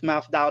you that this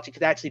methodology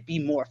could actually be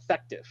more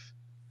effective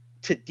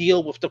to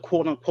deal with the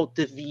quote unquote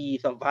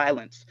disease of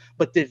violence,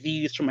 but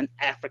disease from an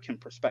African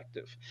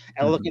perspective.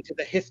 And look into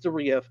the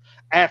history of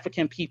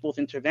African people's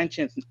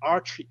interventions and our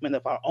treatment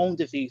of our own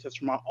diseases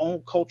from our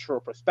own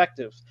cultural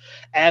perspectives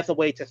as a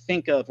way to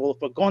think of, well, if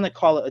we're going to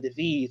call it a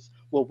disease,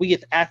 what we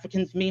as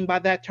Africans mean by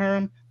that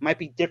term might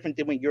be different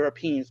than what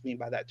Europeans mean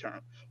by that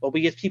term. What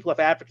we as people of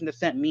African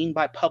descent mean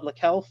by public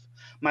health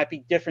might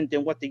be different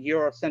than what the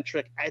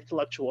Eurocentric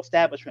intellectual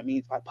establishment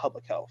means by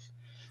public health.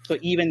 So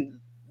even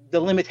the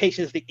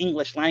limitations of the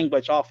English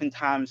language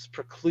oftentimes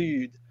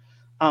preclude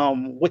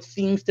what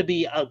seems to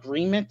be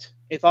agreement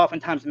is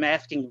oftentimes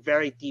masking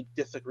very deep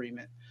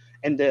disagreement.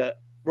 And the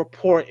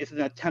report is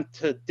an attempt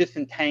to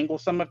disentangle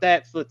some of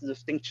that so that the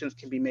distinctions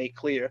can be made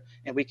clear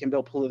and we can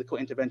build political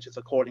interventions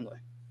accordingly.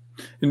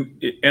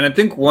 And I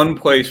think one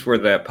place where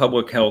that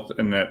public health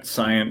and that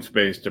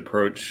science-based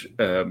approach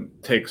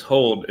takes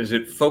hold is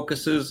it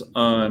focuses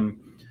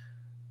on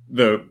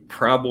the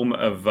problem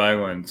of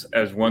violence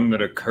as one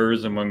that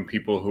occurs among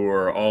people who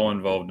are all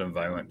involved in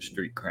violent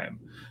street crime.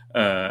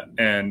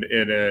 And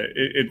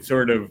it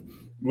sort of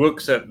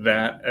looks at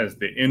that as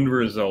the end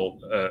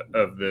result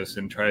of this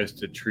and tries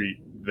to treat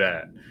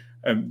that.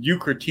 You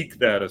critique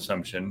that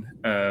assumption,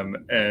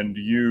 and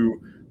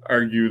you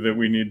argue that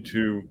we need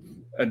to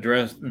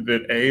address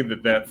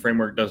that that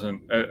framework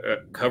doesn't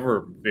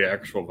cover the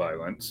actual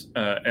violence,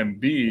 and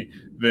B,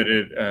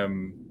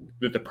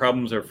 that the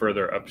problems are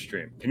further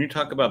upstream. Can you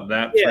talk about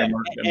that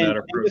framework and that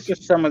approach? And this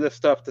is some of the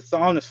stuff that's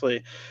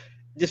honestly,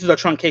 this is a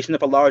truncation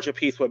of a larger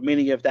piece where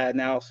many of that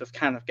analysis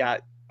kind of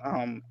got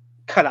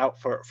cut out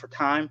for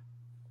time.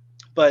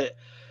 But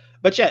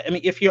yeah, I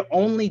mean, if you're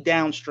only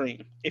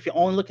downstream, if you're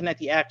only looking at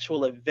the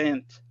actual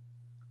event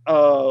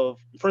of,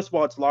 first of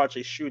all, it's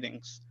largely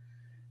shootings,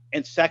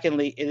 and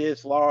secondly, it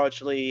is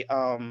largely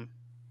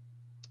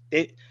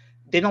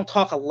they don't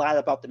talk a lot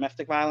about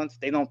domestic violence.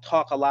 They don't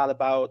talk a lot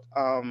about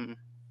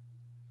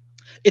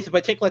it's a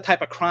particular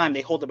type of crime.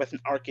 They hold it as an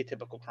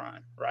archetypical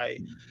crime, right?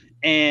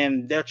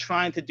 And they're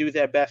trying to do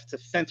their best to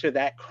center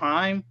that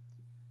crime.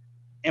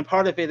 And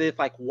part of it is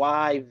like,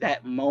 why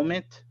that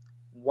moment?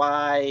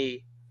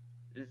 Why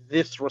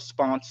this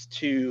response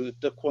to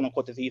the quote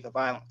unquote disease of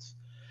violence?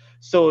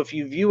 So if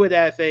you view it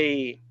as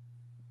a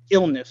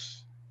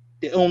illness,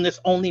 the illness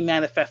only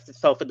manifests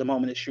itself at the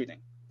moment of shooting.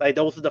 Like,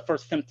 those are the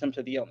first symptoms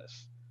of the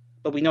illness.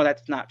 But we know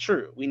that's not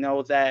true. We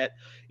know that,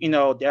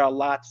 there are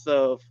lots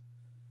of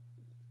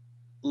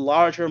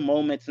larger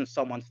moments in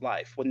someone's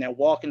life when they're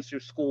walking through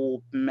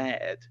school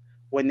mad,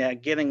 when they're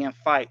getting in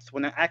fights,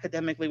 when they're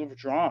academically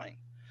withdrawing,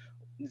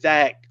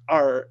 that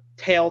are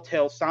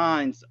telltale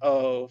signs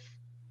of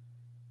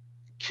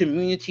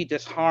community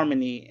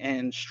disharmony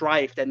and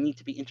strife that need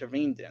to be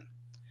intervened in.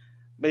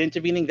 But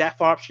intervening that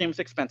far upstream is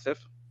expensive.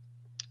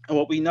 And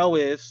what we know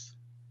is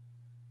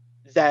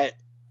that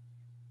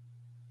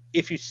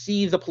if you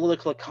see the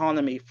political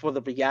economy for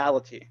the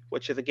reality,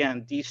 which is,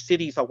 again, these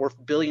cities are worth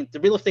billions,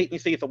 the real estate in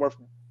these cities are worth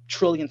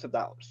trillions of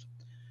dollars.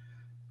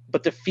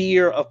 But the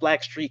fear of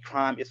Black street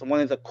crime is one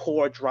of the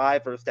core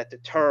drivers that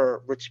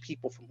deter rich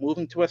people from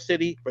moving to a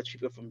city, rich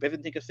people from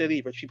visiting a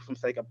city, rich people from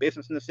setting up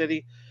business in the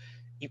city.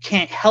 You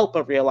can't help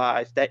but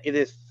realize that it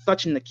is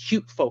such an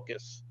acute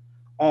focus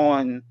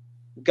on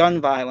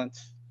gun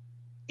violence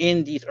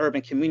in these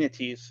urban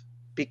communities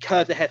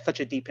because it has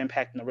such a deep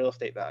impact on the real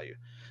estate value.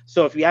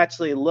 So if you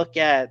actually look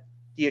at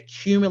the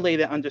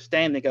accumulated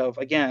understanding of,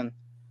 again,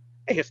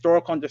 a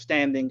historical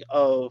understanding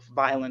of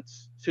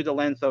violence through the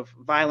lens of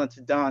violence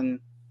done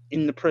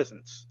in the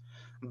prisons,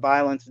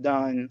 violence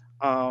done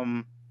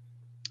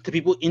to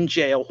people in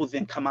jail who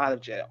then come out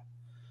of jail,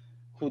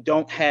 who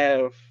don't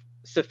have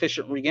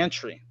sufficient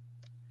reentry,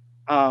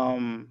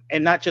 and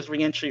not just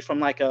reentry from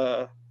like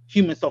a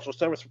human social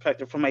service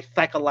perspective, from a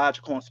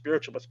psychological and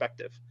spiritual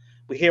perspective.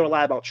 We hear a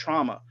lot about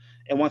trauma.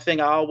 And one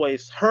thing I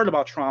always heard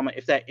about trauma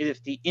is that it is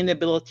the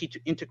inability to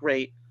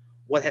integrate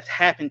what has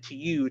happened to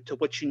you to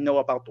what you know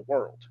about the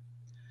world,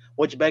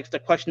 which begs the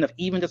question of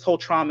even this whole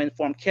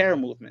trauma-informed care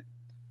movement.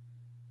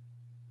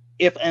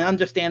 If an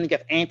understanding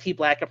of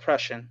anti-Black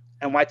oppression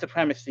and white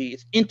supremacy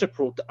is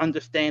integral to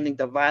understanding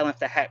the violence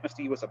that happens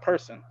to you as a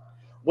person,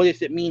 what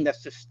does it mean that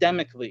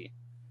systemically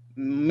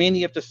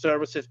many of the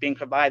services being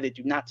provided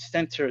do not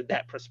center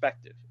that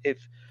perspective?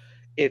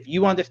 If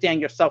you understand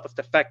yourself as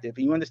defective,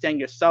 and you understand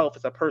yourself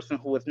as a person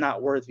who is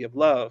not worthy of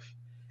love,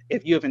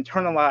 if you have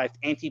internalized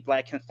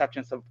anti-Black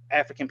conceptions of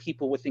African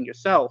people within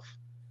yourself,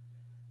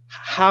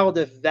 how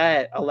does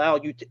that allow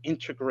you to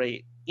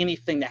integrate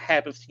anything that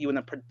happens to you in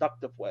a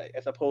productive way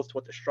as opposed to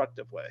a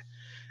destructive way?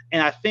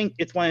 And I think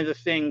it's one of the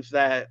things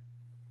that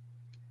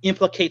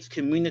implicates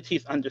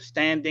communities'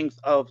 understandings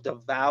of the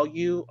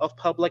value of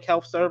public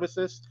health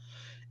services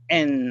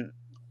and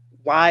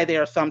why they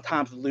are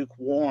sometimes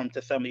lukewarm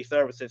to some of these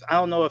services. I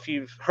don't know if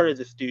you've heard of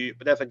this dude,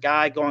 but there's a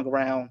guy going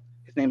around.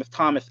 His name is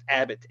Thomas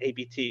Abbott,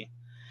 ABT.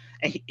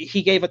 And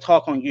he gave a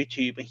talk on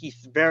YouTube, and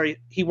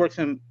he works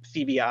in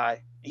CBI.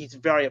 He's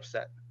very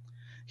upset.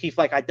 He's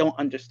like, I don't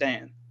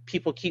understand.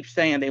 People keep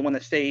saying they want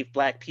to save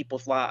Black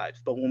people's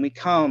lives, but when we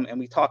come and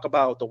we talk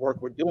about the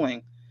work we're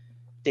doing,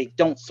 they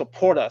don't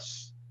support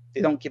us.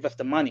 They don't give us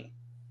the money.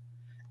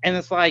 And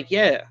it's like,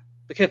 yeah,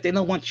 because they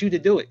don't want you to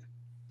do it.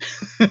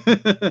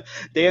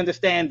 They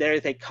understand there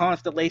is a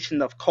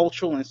constellation of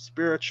cultural and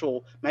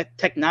spiritual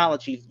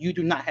technologies you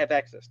do not have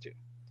access to.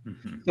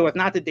 Mm-hmm. So it's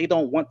not that they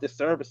don't want the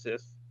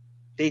services.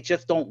 They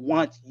just don't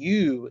want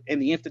you and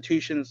the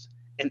institutions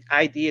and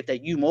ideas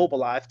that you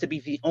mobilize to be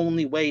the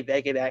only way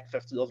they get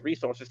access to those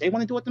resources. They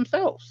want to do it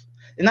themselves.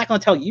 They're not going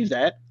to tell you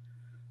that,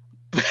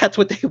 but that's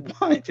what they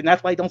want, and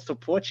that's why they don't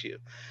support you.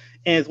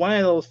 And it's one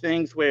of those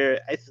things where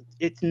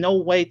it's no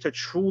way to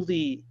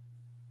truly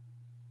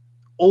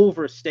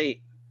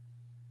overstate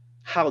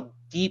how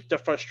deep the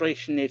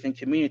frustration is in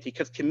community,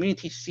 because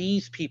community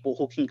sees people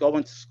who can go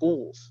into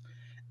schools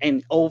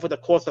and over the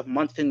course of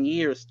months and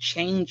years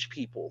change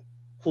people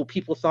who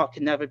people thought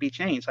could never be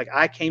changed. Like,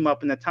 I came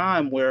up in a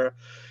time where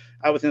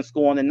I was in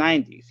school in the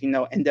 90s,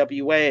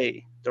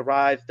 NWA, the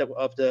rise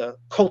of the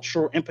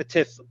cultural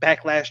impetus,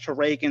 backlash to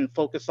Reagan,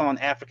 focus on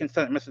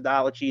African-centered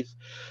methodologies,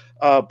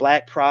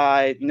 Black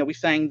pride. We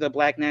sang the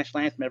Black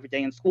national anthem every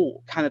day in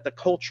school. Kind of the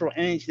cultural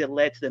energy that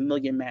led to the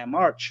Million Man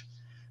March.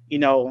 You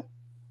know,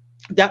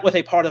 that was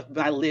a part of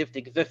my lived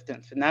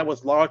existence, and that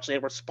was largely a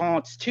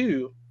response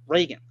to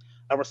Reagan,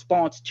 a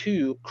response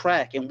to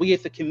crack, and we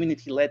as a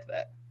community led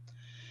that.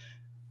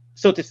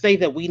 So to say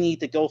that we need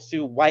to go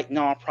through white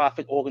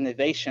nonprofit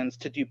organizations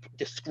to do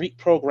discrete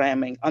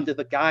programming under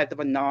the guise of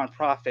a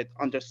nonprofit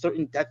under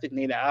certain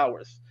designated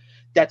hours,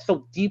 that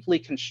so deeply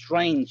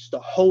constrains the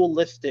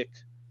holistic,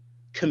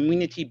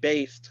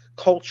 community-based,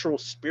 cultural,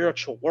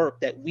 spiritual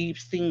work that we've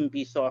seen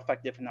be so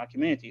effective in our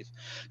communities.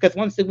 Because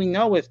one thing we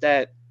know is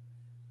that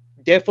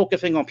they're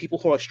focusing on people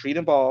who are street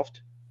involved,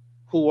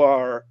 who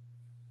are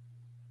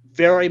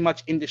very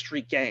much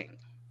industry gang.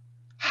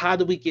 How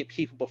do we get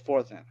people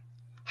before them?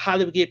 How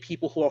do we get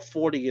people who are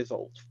 40 years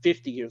old,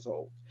 50 years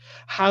old?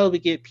 How do we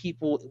get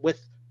people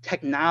with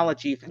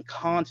technologies and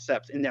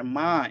concepts in their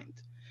mind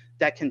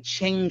that can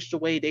change the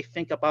way they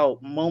think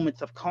about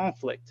moments of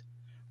conflict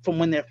from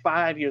when they're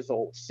 5 years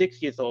old,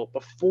 6 years old,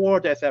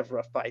 before there's ever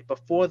a fight,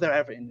 before they're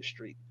ever in the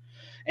street?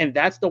 And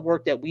that's the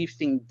work that we've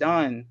seen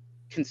done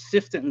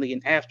consistently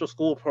in after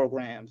school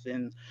programs,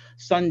 in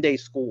Sunday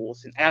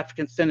schools, in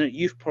African-centered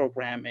youth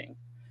programming,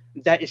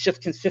 that is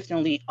just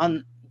consistently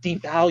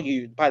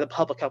devalued by the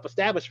public health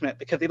establishment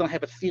because they don't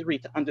have a theory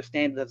to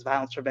understand this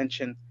violence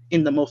prevention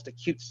in the most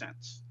acute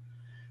sense.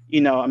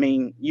 I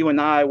mean, you and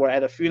I were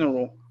at a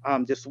funeral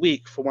this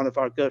week for one of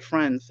our good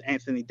friends,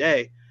 Anthony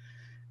Day,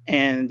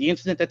 and the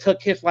incident that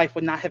took his life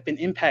would not have been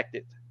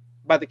impacted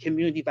by the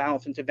community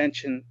violence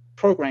intervention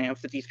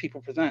programs that these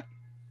people present.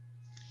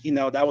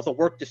 That was a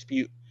work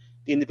dispute.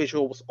 The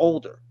individual was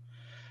older.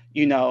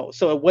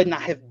 So it would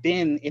not have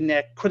been in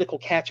that critical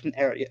catchment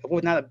area. It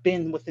would not have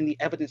been within the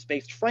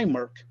evidence-based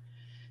framework.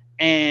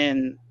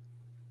 And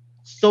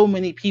so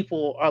many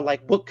people are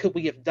like, what could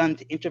we have done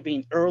to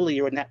intervene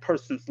earlier in that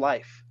person's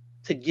life,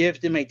 to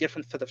give them a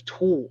different set of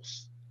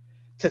tools,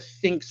 to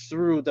think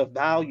through the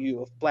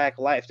value of Black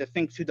life, to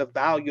think through the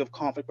value of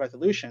conflict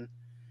resolution.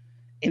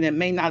 And it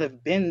may not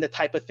have been the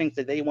type of things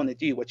that they want to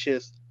do, which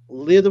is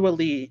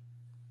literally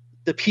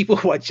the people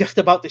who are just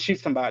about to shoot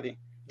somebody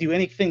do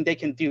anything they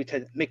can do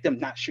to make them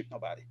not shoot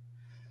nobody.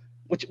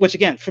 Which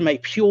again, from a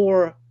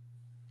pure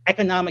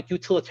economic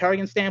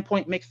utilitarian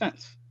standpoint, makes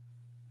sense.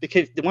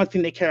 Because the one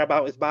thing they care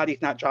about is bodies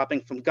not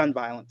dropping from gun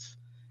violence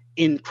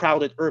in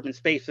crowded urban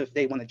spaces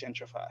they want to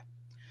gentrify.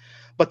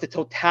 But the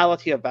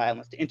totality of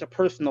violence, the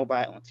interpersonal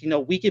violence,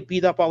 we get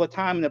beat up all the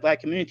time in the Black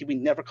community, we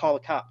never call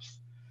the cops.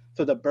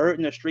 So the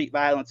burden of street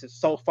violence is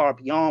so far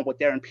beyond what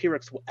their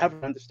empirics will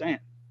ever understand.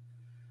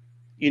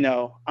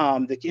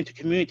 The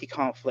intercommunity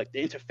conflict,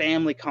 the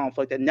interfamily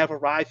conflict that never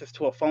rises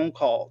to a phone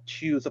call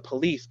to the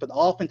police, but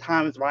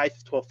oftentimes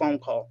rises to a phone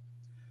call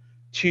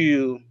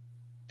to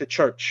the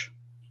church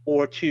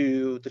or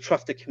to the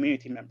trusted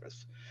community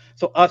members.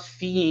 So us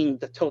seeing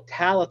the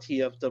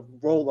totality of the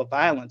role of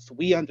violence,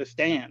 we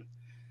understand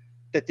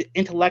that the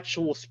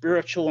intellectual,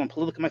 spiritual, and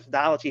political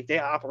methodologies they're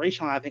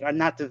operationalizing are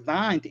not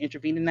designed to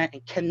intervene in that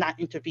and cannot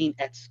intervene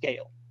at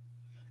scale.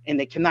 And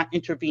they cannot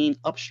intervene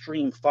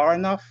upstream far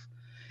enough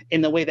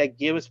in a way that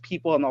gives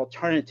people an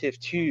alternative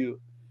to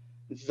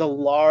the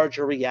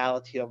larger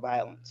reality of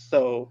violence.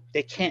 So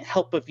they can't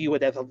help but view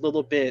it as a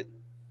little bit,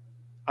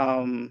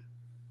 Johnny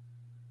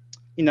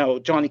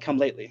come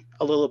lately,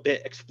 a little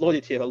bit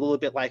exploitative, a little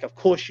bit like, of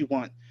course you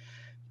want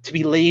to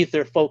be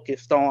laser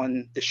focused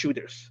on the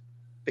shooters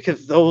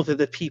because those are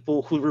the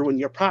people who ruin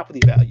your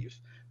property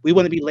values. We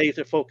want to be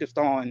laser focused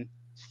on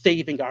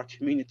saving our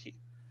community,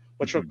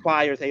 which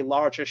requires a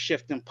larger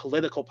shift in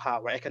political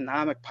power,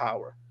 economic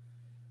power,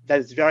 that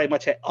is very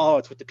much at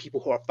odds with the people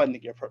who are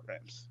funding your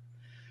programs,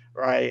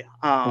 right?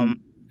 And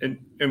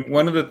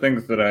one of the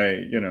things that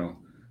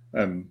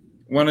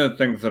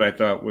I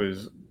thought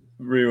was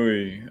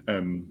really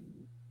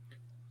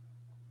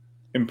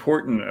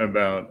important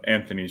about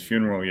Anthony's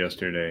funeral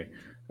yesterday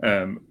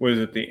was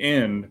at the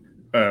end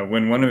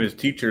when one of his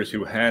teachers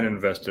who had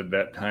invested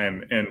that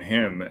time in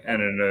him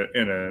and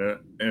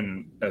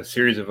in a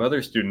series of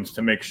other students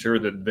to make sure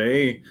that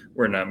they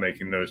were not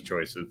making those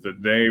choices,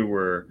 that they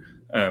were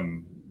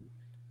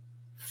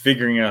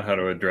figuring out how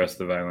to address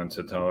the violence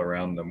that's all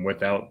around them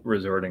without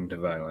resorting to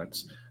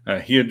violence.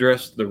 He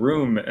addressed the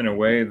room in a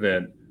way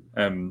that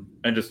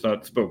I just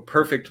thought spoke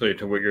perfectly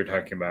to what you're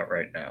talking about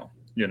right now,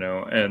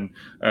 and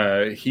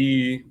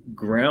he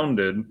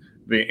grounded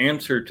the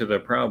answer to the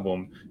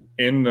problem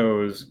in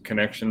those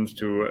connections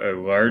to a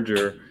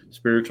larger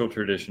spiritual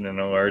tradition and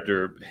a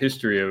larger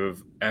history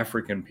of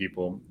African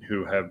people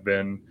who have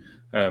been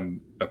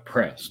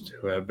oppressed,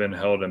 who have been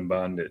held in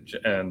bondage.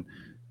 And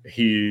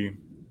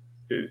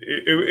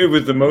it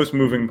was the most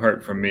moving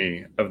part for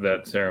me of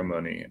that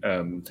ceremony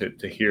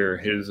to hear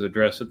his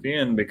address at the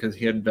end, because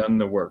he had done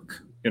the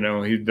work.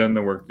 He'd done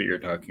the work that you're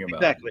talking about.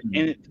 Exactly.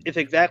 And it's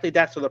exactly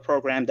that sort of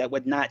program that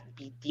would not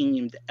be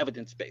deemed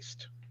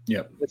evidence-based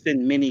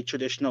within many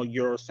traditional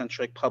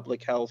Eurocentric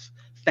public health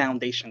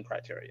foundation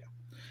criteria.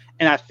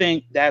 And I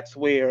think that's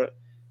where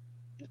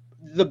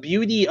the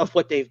beauty of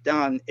what they've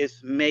done is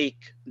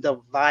make the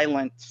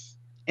violence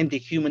and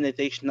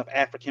dehumanization of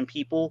African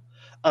people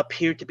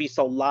appear to be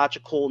so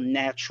logical,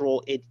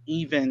 natural, and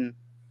even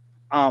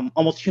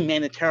almost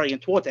humanitarian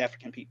towards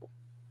African people.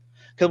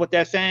 Because what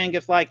they're saying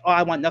is like, oh,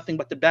 I want nothing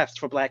but the best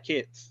for black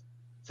kids.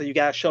 So you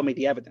got to show me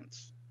the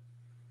evidence.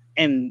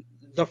 And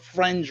the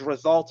fringe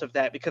result of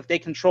that, because they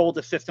control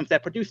the systems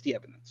that produce the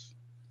evidence.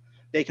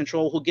 They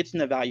control who gets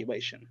an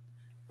evaluation.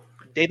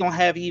 They don't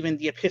have even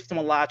the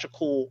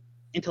epistemological,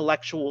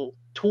 intellectual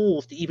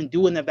tools to even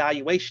do an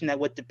evaluation that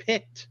would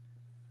depict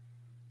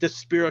the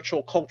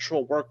spiritual,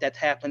 cultural work that's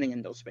happening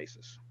in those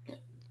spaces.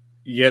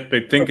 Yet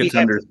they think it's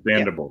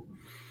understandable,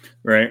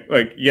 right?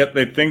 Like, yet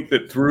they think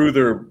that through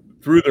their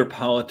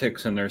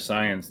politics and their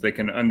science, they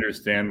can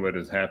understand what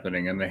is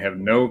happening, and they have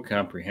no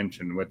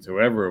comprehension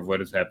whatsoever of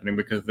what is happening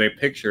because they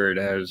picture it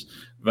as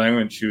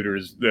violent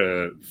shooters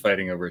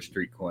fighting over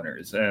street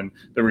corners. And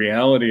the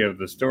reality of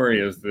the story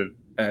is that,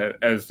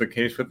 as the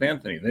case with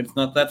Anthony, it's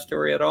not that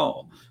story at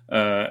all.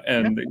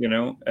 Anthony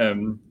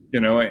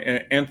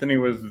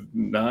was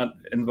not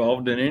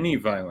involved in any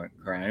violent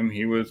crime.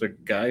 He was a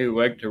guy who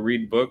liked to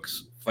read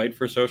books, fight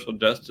for social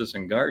justice,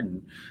 and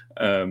garden.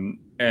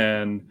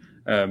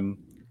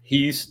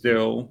 He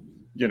still,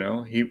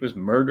 he was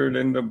murdered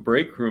in the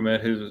break room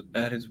at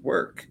his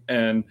work.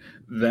 And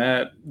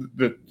that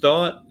the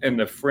thought and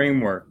the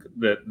framework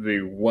that the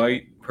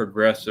white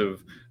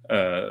progressive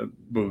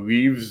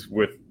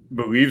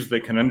believes they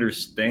can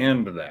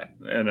understand that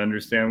and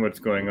understand what's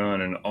going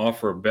on and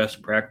offer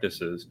best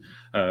practices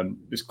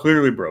is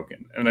clearly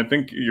broken. And I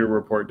think your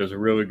report does a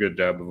really good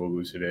job of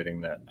elucidating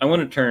that. I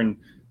want to turn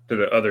to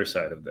the other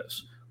side of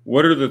this.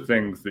 What are the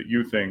things that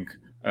you think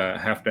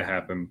have to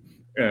happen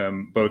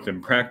both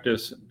in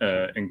practice,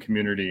 in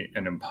community,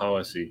 and in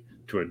policy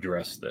to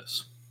address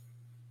this?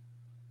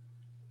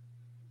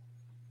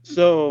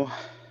 So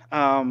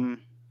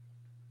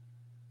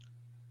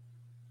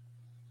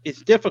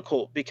it's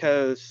difficult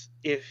because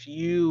if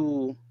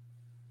you're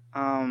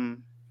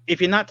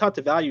not taught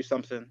to value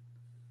something,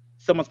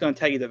 someone's going to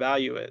tell you to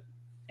value it,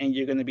 and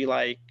you're going to be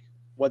like,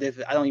 what is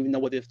it? I don't even know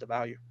what is the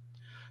value.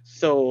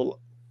 So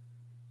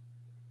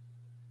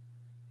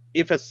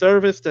if a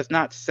service does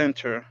not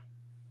center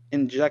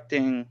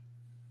injecting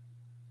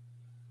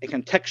a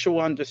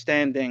contextual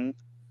understanding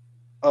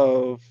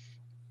of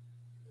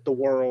the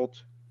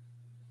world,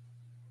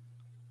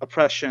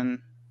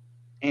 oppression,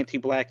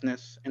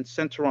 anti-blackness, and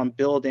center on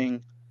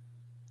building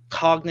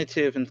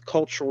cognitive and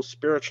cultural,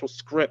 spiritual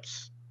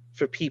scripts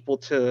for people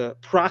to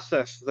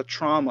process the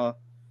trauma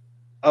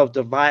of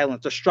the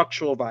violence, the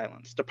structural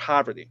violence, the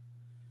poverty,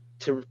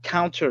 to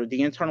counter the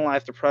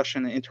internalized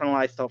oppression and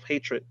internalized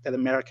self-hatred that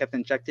America has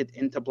injected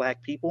into Black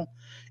people.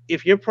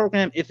 If your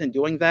program isn't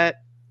doing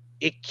that,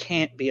 it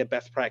can't be a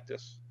best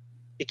practice.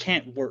 It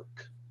can't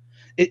work.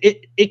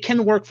 It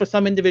can work for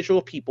some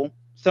individual people.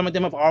 Some of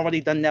them have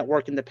already done that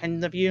work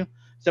independent of you.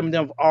 Some of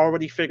them have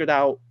already figured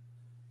out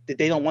that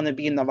they don't want to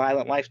be in the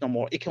violent life no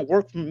more. It can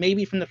work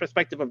maybe from the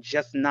perspective of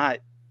just not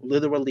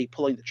literally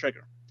pulling the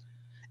trigger.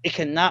 It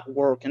cannot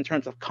work in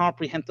terms of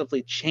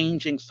comprehensively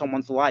changing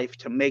someone's life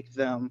to make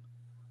them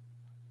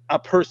a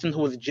person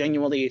who is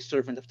genuinely a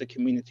servant of the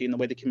community in the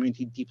way the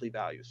community deeply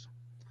values,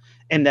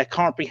 and that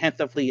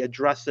comprehensively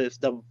addresses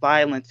the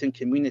violence in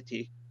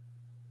community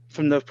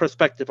from the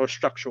perspective of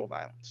structural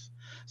violence.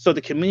 So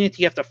the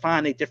community has to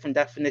find a different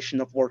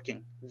definition of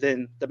working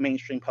than the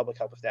mainstream public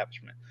health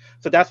establishment.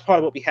 So that's part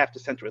of what we have to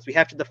center is. We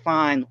have to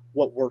define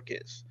what work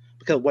is,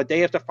 because what they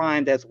have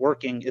defined as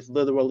working is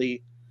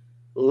literally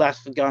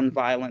less gun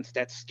violence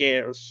that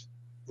scares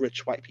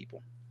rich white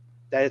people.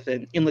 That is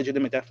an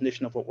illegitimate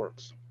definition of what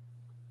works.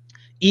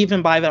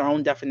 Even by their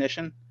own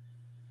definition,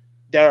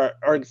 there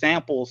are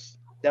examples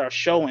that are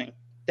showing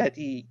that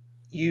the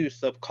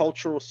use of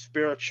cultural,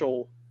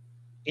 spiritual,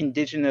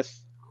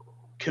 indigenous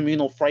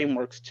communal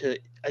frameworks to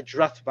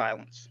address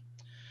violence,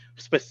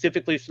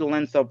 specifically through the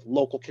lens of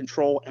local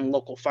control and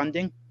local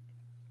funding,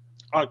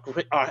 are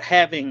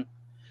having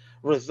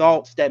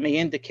results that may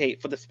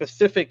indicate for the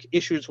specific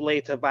issues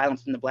related to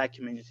violence in the Black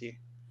community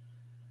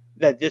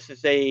that this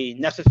is a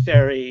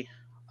necessary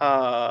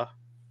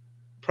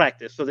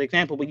practice. So the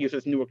example we use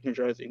is Newark, New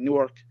Jersey.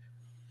 Newark,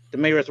 the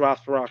mayor is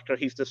Ross Baraka.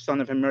 He's the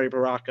son of Mary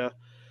Baraka.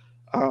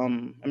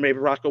 Mary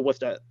Baraka was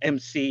the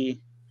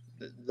MC,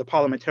 the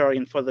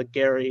parliamentarian for the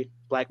Gary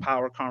Black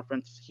Power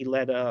Conference. He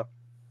led a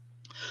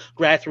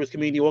grassroots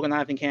community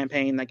organizing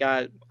campaign that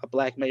got a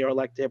Black mayor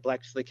elected,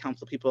 Black city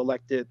council people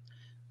elected.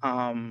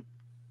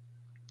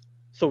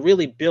 So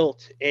really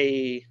built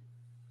a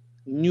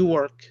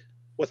Newark,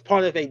 was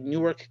part of a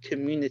Newark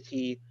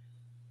community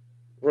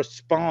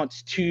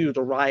response to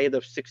the riot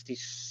of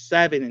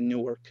 67 in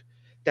Newark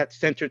that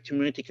centered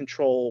community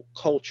control,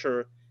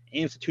 culture,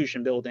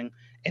 institution building,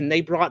 and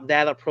they brought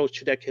that approach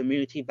to their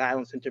community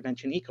violence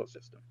intervention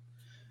ecosystem.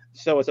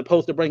 So as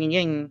opposed to bringing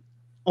in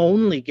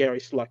only Gary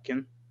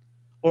Slutkin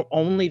or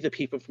only the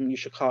people from New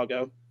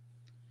Chicago,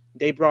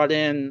 they brought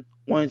in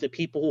one of the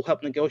people who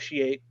helped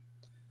negotiate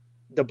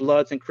the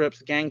Bloods and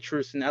Crips gang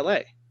truce in LA.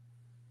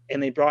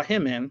 And they brought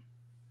him in,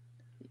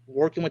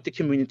 working with the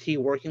community,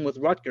 working with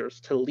Rutgers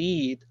to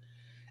lead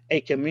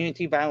a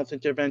community violence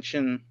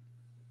intervention.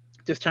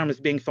 This term is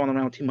being thrown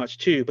around too much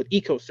too, but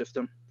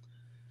ecosystem.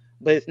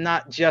 But it's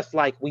not just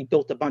like we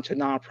built a bunch of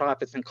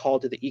nonprofits and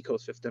called it the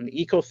ecosystem.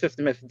 The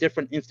ecosystem has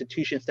different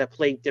institutions that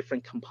play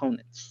different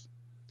components.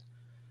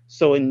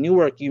 So in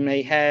Newark, you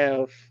may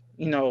have,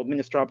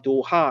 Minister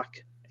Abdul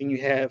Haq, and you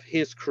have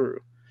his crew,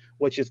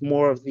 which is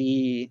more of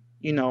the,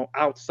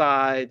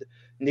 outside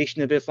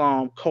Nation of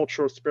Islam,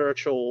 cultural,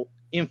 spiritual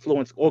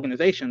influence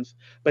organizations,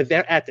 but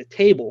they're at the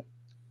table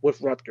with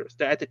Rutgers.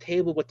 They're at the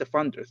table with the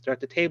funders. They're at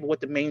the table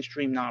with the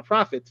mainstream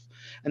nonprofits.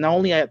 And not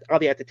only are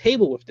they at the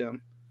table with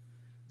them,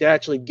 they're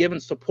actually given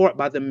support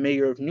by the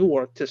mayor of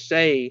Newark to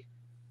say,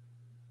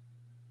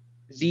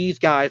 these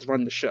guys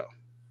run the show.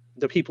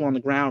 The people on the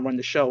ground run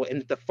the show,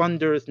 and the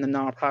funders and the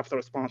nonprofits are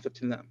responsive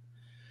to them.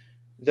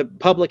 The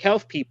public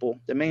health people,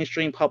 the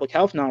mainstream public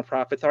health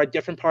nonprofits, are a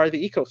different part of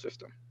the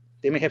ecosystem.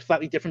 They may have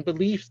slightly different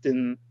beliefs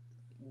than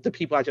the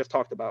people I just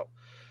talked about,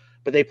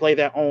 but they play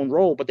their own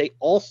role. But they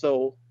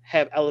also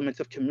have elements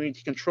of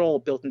community control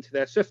built into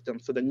their system.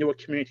 So the Newark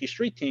Community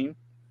Street Team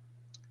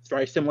is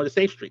very similar to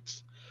Safe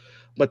Streets,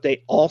 but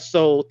they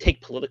also take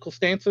political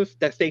stances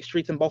that Safe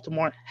Streets in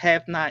Baltimore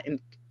have not, and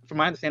from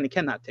my understanding,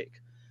 cannot take.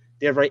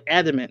 They're very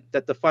adamant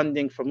that the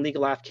funding from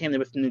legalized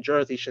cannabis in New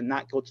Jersey should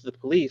not go to the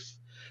police,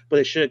 but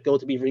it should go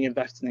to be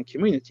reinvested in the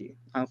community.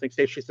 I don't think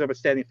Safe Streets ever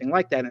said anything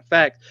like that. In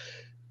fact,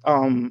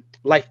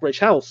 LifeBridge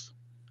House,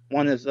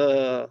 one of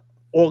the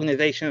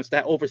organizations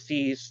that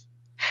oversees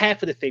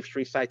half of the Safe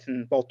Street sites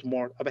in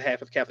Baltimore on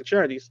behalf of Catholic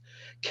Charities,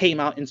 came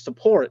out in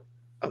support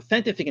of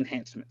sentencing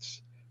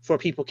enhancements for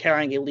people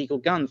carrying illegal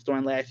guns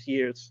during last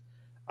year's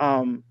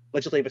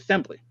legislative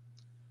assembly.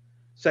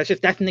 So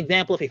that's an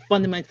example of a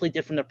fundamentally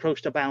different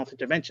approach to violence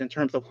intervention in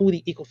terms of who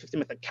the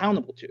ecosystem is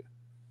accountable to.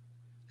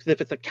 Because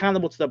if it's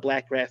accountable to the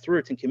Black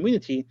grassroots and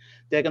community,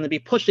 they're going to be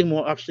pushing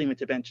more upstream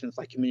interventions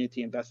like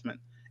community investment.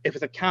 If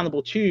it's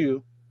accountable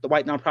to the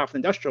white nonprofit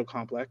industrial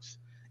complex,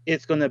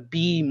 it's going to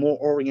be more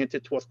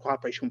oriented towards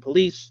cooperation with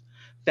police,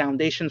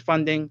 foundation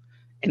funding,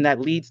 and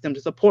that leads them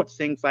to support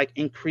things like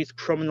increased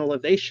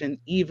criminalization,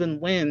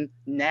 even when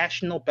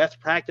national best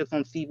practice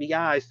on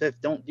CVI says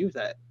don't do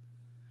that.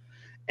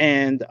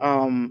 And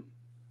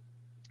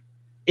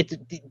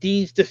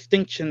these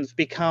distinctions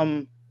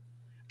become,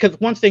 because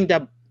one thing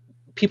that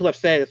people have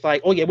said is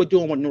like, oh yeah, we're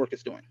doing what Newark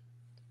is doing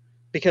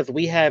because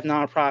we have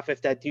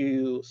nonprofits that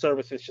do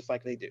services just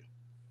like they do.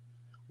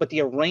 But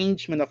the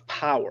arrangement of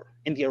power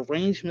and the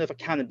arrangement of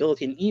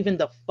accountability and even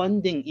the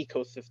funding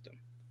ecosystem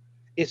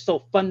is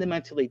so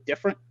fundamentally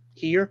different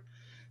here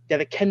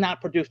that it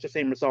cannot produce the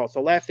same results.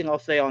 So last thing I'll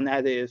say on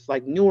that is,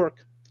 like,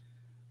 Newark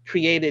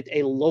created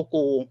a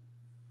local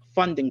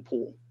funding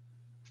pool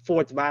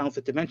for its violence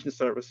intervention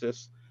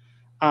services.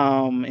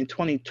 In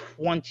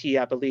 2020,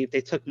 I believe,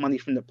 they took money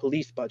from the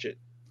police budget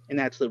and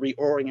actually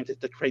reoriented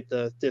to create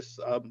this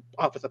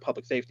Office of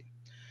Public Safety.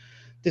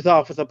 This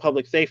Office of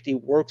Public Safety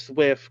works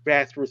with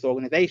grassroots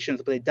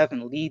organizations, but it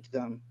doesn't lead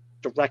them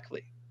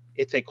directly.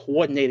 It's a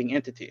coordinating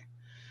entity.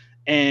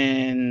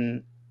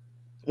 And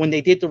when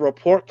they did the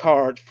report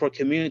card for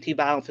community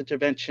violence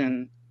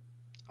intervention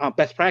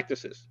best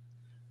practices,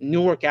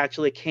 Newark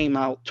actually came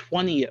out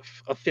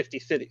 20th of 50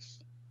 cities,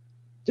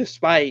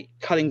 despite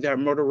cutting their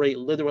murder rate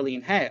literally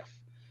in half,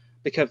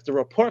 because the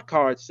report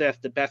card says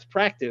the best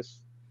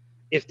practice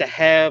is to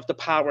have the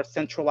power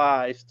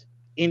centralized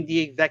in the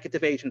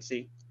executive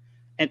agency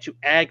and to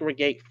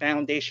aggregate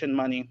foundation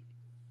money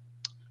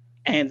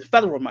and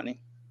federal money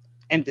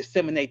and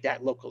disseminate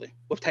that locally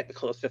with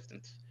technical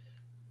assistance.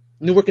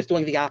 Newark is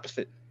doing the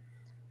opposite.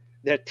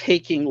 They're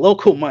taking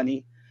local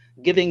money,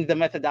 giving the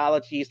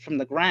methodologies from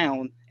the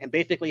ground, and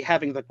basically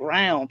having the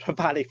ground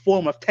provide a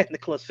form of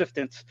technical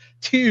assistance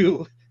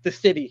to the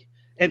city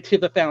and to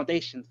the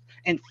foundations.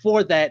 And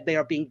for that, they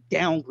are being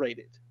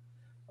downgraded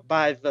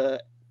by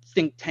the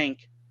think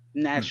tank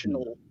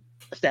national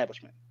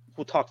establishment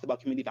who talks about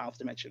community violence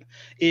dimension.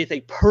 It is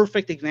a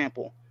perfect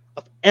example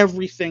of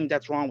everything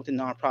that's wrong with the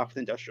nonprofit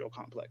industrial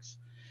complex.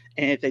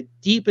 And it's a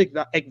deep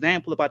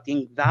example about the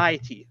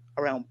anxiety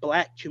around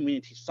Black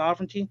community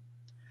sovereignty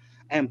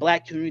and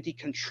Black community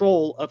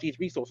control of these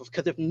resources.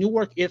 Because if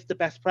Newark is the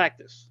best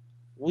practice,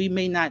 we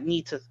may not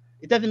need to.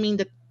 It doesn't mean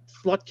that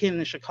Slutkin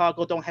and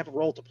Chicago don't have a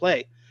role to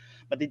play,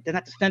 but they're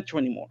not the center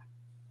anymore.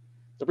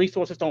 The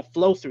resources don't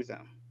flow through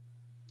them.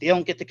 They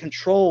don't get to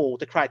control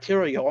the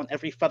criteria on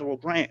every federal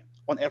grant,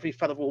 on every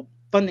federal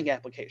funding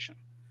application.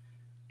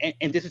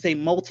 And this is a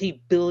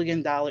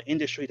multi-billion-dollar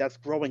industry that's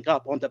growing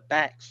up on the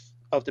backs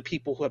of the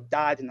people who have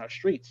died in our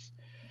streets.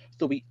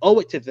 So we owe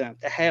it to them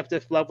to have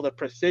this level of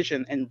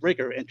precision and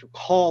rigor and to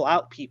call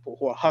out people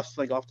who are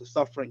hustling off the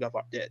suffering of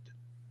our dead.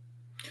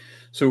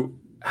 So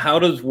how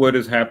does what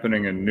is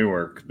happening in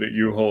Newark that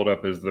you hold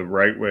up as the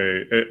right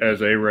way,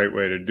 as a right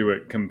way to do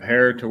it,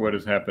 compare to what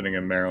is happening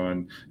in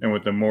Maryland and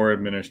what the Moore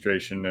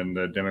administration and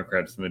the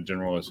Democrats in the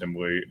General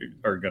Assembly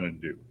are going to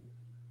do?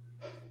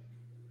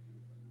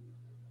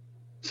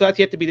 So that's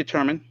yet to be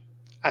determined.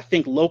 I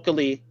think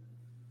locally,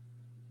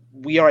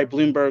 we are a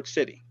Bloomberg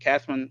city.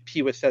 Catherine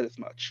Pewitt said as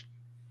much.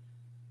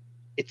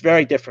 It's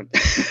very different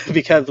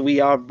because we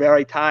are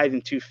very tied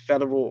into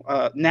federal,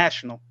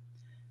 national,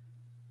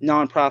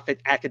 nonprofit,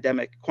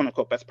 academic, quote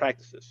unquote, best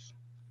practices.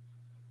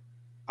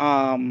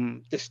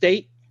 The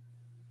state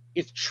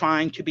is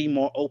trying to be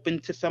more open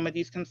to some of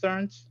these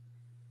concerns,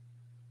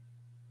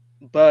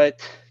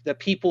 but the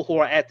people who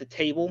are at the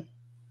table,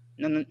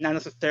 not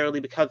necessarily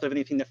because of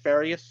anything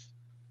nefarious,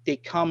 they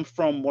come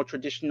from more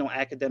traditional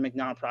academic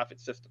nonprofit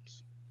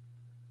systems.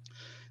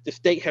 The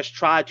state has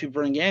tried to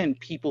bring in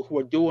people who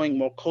are doing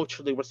more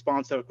culturally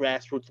responsive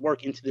grassroots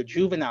work into the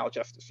juvenile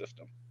justice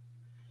system.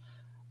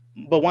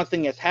 But one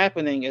thing that's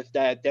happening is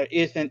that there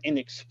isn't an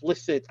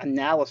explicit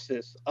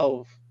analysis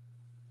of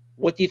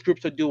what these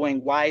groups are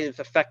doing, why it is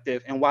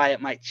effective, and why it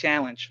might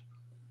challenge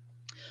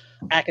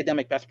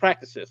academic best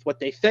practices. What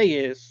they say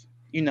is,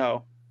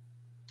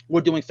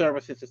 we're doing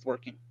services, it's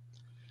working.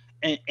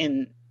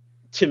 And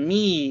to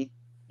me,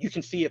 you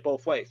can see it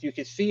both ways. You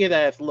can see it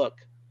as, look,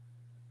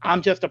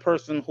 I'm just a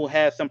person who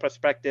has some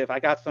perspective. I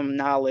got some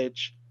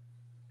knowledge.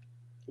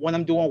 When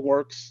I'm doing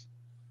works,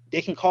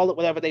 they can call it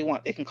whatever they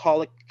want. They can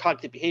call it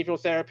cognitive behavioral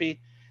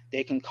therapy.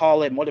 They can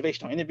call it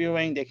motivational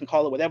interviewing. They can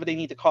call it whatever they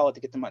need to call it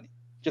to get the money.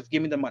 Just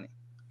give me the money.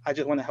 I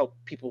just want to help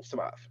people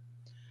survive.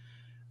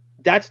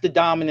 That's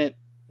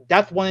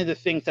one of the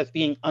things that's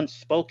being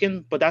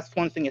unspoken, but that's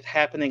one thing that's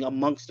happening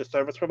amongst the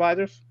service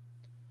providers.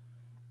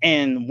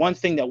 And one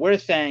thing that we're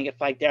saying is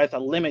like there's a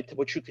limit to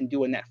what you can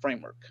do in that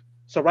framework.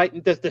 So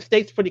the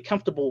state's pretty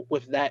comfortable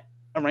with that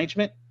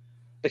arrangement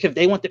because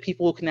they want the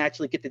people who can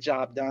actually get the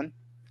job done,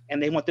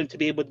 and they want them to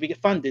be able to be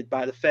funded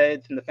by the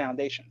feds and the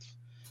foundations.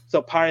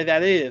 So part of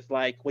that is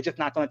like, we're just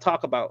not going to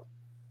talk about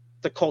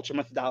the culture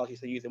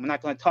methodologies they're using. We're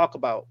not going to talk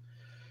about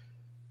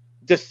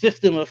the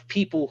system of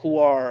people who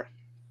are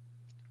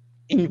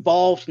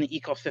involved in the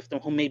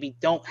ecosystem who maybe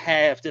don't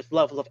have this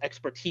level of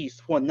expertise,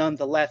 who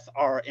nonetheless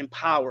are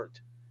empowered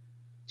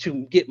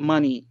to get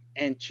money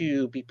and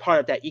to be part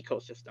of that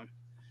ecosystem.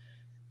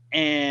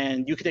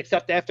 And you could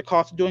accept that as the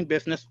cost of doing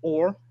business,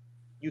 or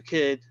you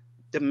could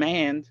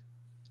demand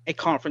a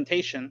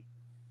confrontation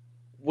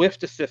with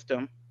the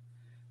system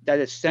that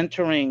is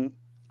centering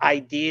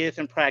ideas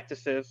and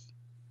practices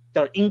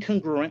that are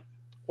incongruent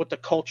with the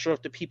culture of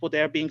the people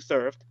that are being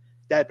served,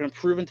 that have been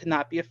proven to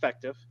not be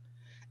effective,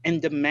 and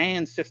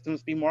demand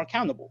systems be more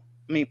accountable.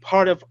 I mean,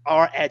 part of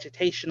our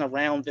agitation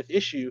around this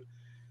issue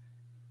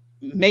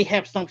may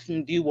have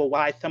something to do with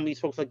why some of these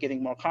folks are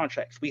getting more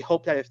contracts. We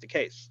hope that is the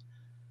case.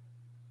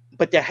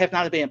 But there has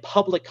not been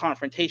public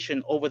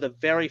confrontation over the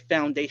very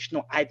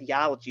foundational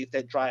ideologies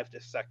that drive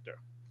this sector.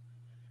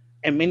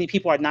 And many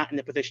people are not in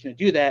a position to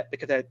do that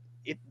because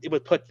it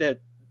would put their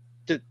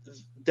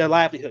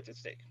livelihoods at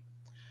stake.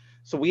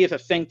 So we as a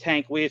think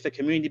tank, we as a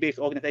community-based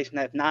organization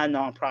that's not a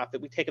nonprofit,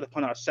 we take it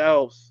upon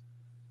ourselves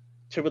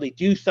to really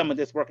do some of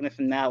this work and this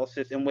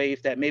analysis in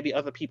ways that maybe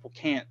other people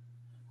can't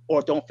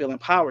or don't feel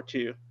empowered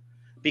to.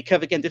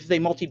 Because again, this is a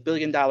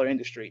multi-billion-dollar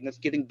industry and it's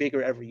getting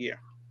bigger every year.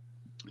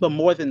 But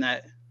more than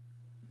that,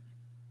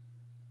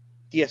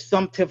 the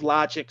assumptive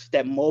logics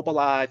that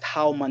mobilize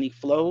how money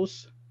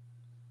flows,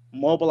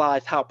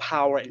 mobilize how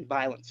power and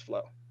violence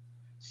flow.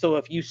 So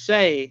if you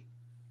say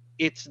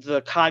it's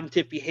the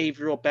cognitive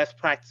behavioral best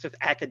practices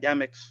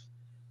academics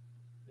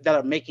that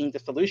are making the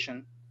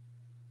solution,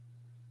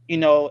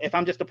 if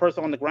I'm just a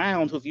person on the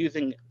ground who's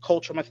using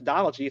cultural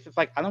methodologies, it's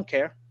like, I don't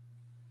care.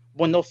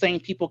 When those same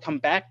people come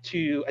back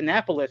to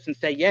Annapolis and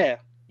say, yeah,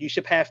 you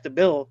should pass the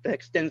bill that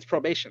extends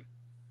probation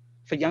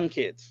for young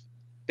kids,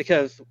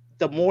 because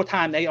the more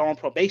time they are on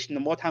probation,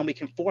 the more time we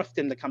can force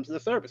them to come to the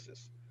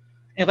services.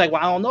 And it's like,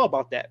 well, I don't know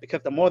about that,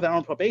 because the more they're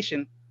on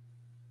probation,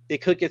 they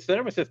could get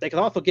services. They could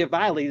also get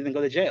violated and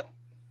go to jail.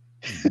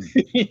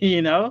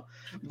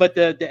 But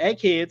the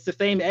eggheads, the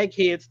same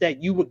eggheads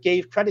that you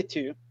gave credit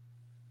to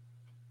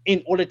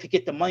in order to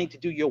get the money to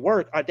do your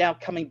work, are now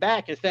coming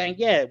back and saying,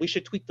 yeah, we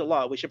should tweak the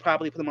law. We should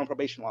probably put them on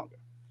probation longer.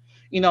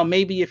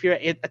 Maybe if you're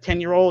a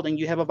 10-year-old and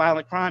you have a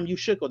violent crime, you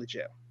should go to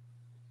jail.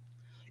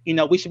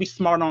 We should be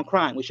smart on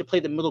crime. We should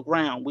play the middle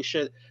ground. We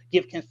should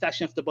give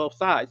concessions to both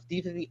sides.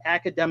 These are the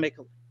academic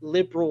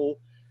liberal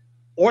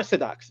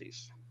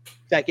orthodoxies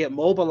that get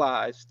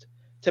mobilized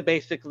to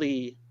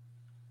basically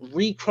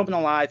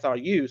recriminalize our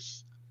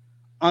use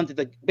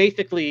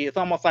basically, it's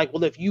almost like,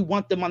 well, if you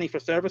want the money for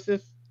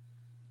services,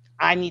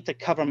 I need to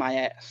cover my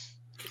ass.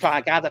 So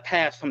I got to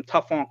pass some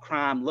tough on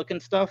crime looking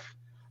stuff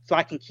so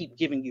I can keep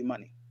giving you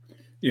money.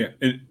 Yeah.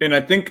 And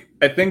I think,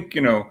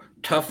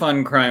 tough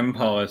on crime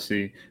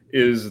policy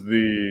is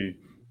the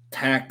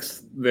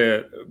tax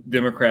that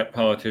Democrat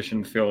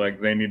politicians feel like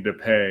they need to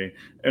pay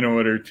in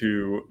order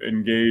to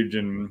engage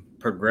in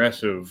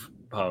progressive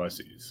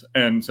policies.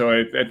 And so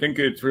I think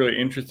it's really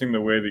interesting the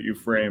way that you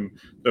frame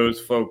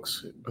those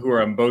folks who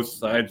are on both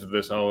sides of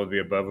this all of the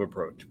above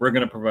approach. We're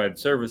going to provide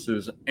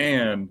services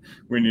and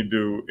we need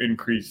to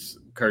increase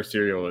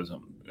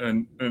carceralism.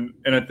 And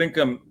I think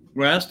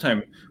Last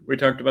time we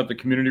talked about the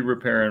community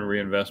repair and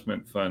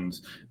reinvestment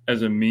funds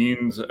as a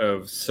means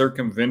of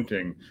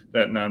circumventing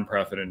that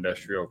nonprofit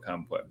industrial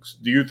complex.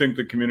 Do you think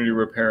the community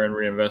repair and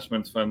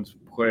reinvestment funds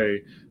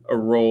play a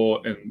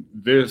role in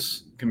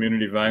this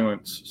community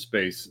violence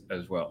space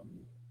as well?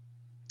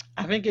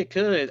 I think it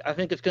could. I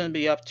think it's going to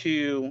be up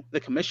to the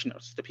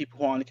commissioners, the people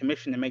who are on the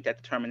commission, to make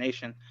that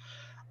determination.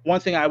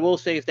 One thing I will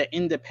say is that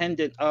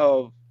independent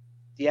of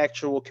the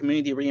actual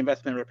community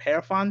reinvestment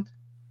repair fund,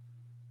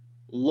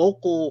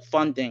 local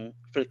funding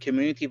for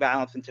community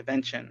violence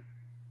intervention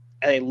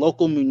at a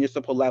local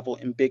municipal level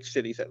in big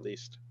cities, at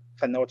least,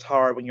 I know it's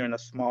hard when you're in a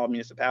small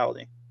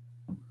municipality.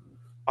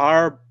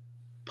 Our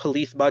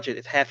police budget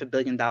is $500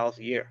 million a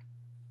year.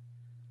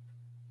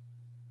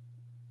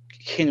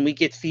 Can we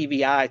get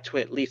CVI to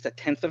at least a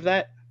tenth of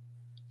that?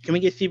 Can we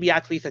get CVI to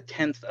at least a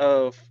tenth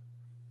of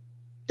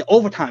the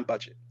overtime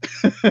budget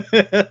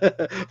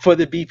for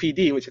the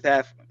BPD, which is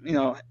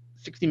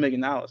 $60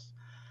 million?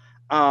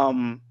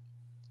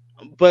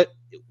 But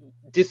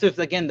this is,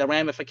 again, the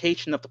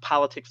ramification of the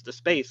politics of the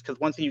space, because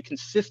one thing you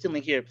consistently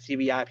hear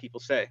CVI people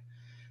say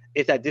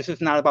is that this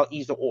is not about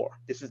either or,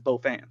 this is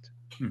both and.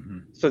 Mm-hmm.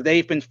 So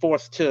they've been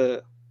forced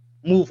to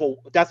move.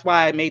 That's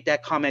why I made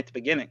that comment at the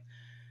beginning.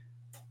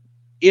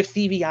 If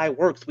CVI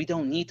works, we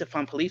don't need to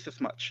fund police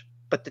as much.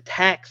 But the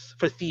tax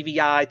for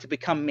CVI to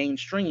become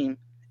mainstream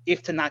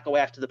is to not go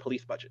after the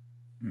police budget.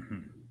 Mm-hmm.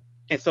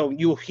 And so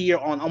you'll hear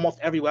on almost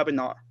every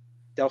webinar,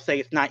 they'll say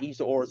it's not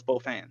either or, it's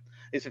both and.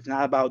 It's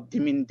not about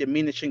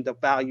diminishing the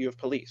value of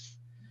police.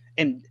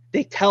 And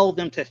they tell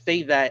them to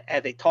say that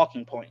as a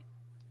talking point,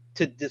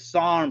 to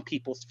disarm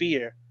people's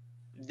fear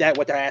that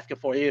what they're asking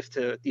for is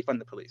to defund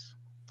the police.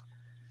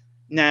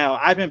 Now,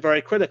 I've been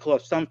very critical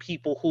of some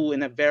people who,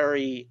 in a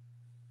very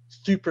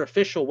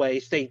superficial way,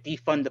 say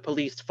defund the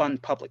police,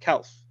 fund public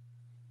health.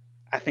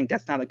 I think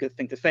that's not a good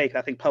thing to say, because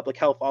I think public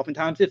health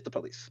oftentimes is the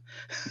police.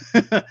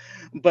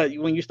 But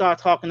when you start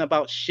talking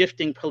about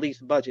shifting police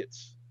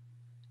budgets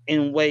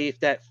in ways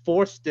that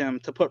force them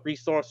to put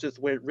resources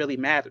where it really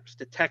matters,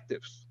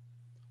 detectives,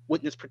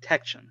 witness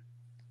protection,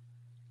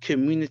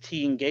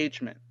 community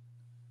engagement,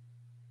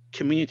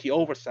 community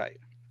oversight,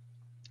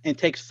 and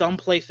take some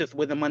places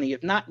where the money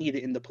is not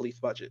needed in the police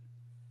budget,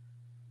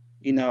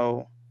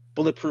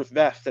 bulletproof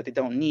vests that they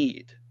don't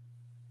need,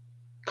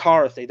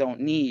 cars they don't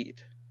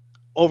need,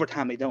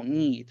 overtime they don't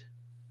need,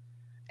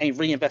 and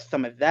reinvest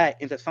some of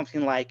that into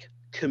something like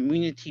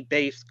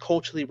community-based,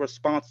 culturally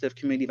responsive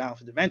community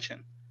violence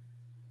intervention.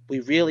 We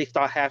really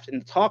start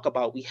having to talk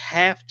about, we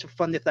have to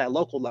fund this at a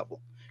local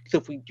level.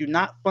 Because if we do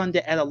not fund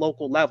it at a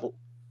local level,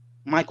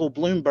 Michael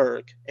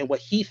Bloomberg and what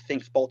he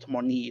thinks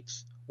Baltimore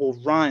needs will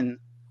run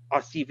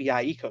our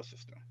CVI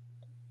ecosystem.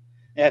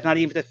 And it's not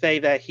even to say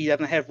that he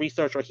doesn't have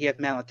research or he has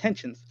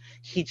malintentions.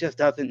 He just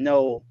doesn't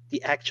know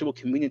the actual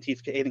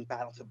communities creating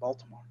violence in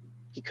Baltimore.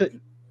 He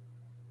couldn't.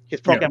 His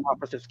program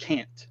officers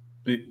can't.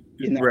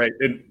 Right.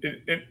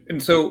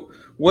 And so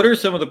what are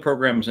some of the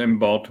programs in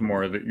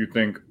Baltimore that you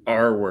think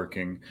are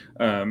working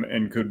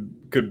and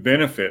could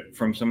benefit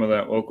from some of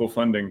that local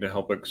funding to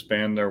help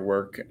expand their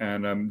work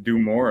and do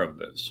more of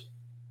this?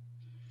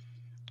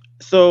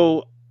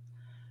 So,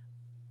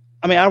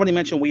 I already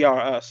mentioned We Are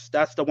Us.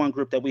 That's the one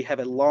group that we have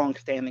a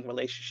long-standing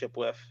relationship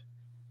with.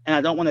 And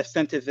I don't want to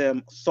center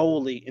them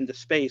solely in the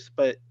space,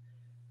 but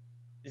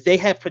they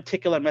have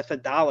particular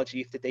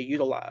methodologies that they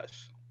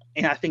utilize.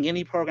 And I think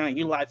any program that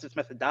utilizes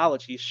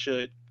methodologies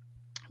should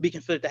be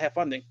considered to have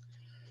funding.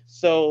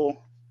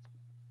 So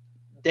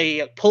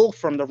they pull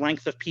from the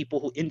ranks of people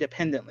who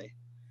independently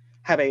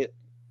have a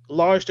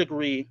large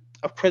degree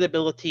of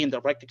credibility and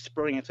direct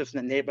experiences in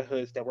the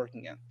neighborhoods they're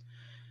working in.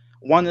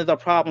 One of the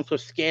problems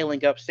with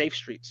scaling up safe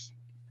streets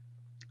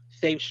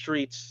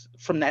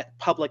from that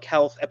public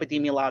health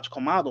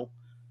epidemiological model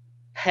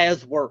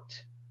has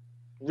worked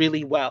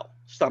really well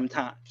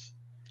sometimes.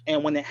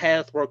 And when it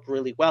has worked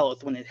really well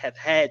is when it has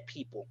had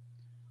people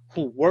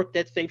who worked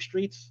at safe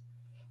streets,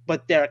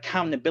 but their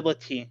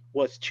accountability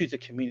was to the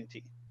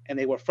community. And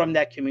they were from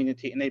that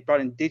community, and they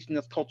brought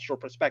indigenous cultural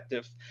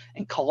perspectives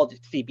and called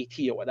it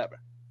CBT or whatever.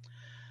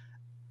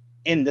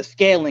 In the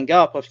scaling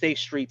up of safe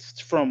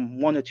streets from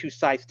 1 or 2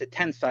 sites to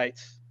 10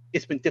 sites,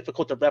 it's been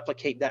difficult to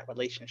replicate that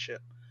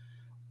relationship.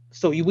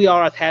 So We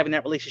Are Us having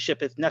that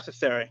relationship is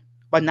necessary,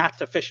 but not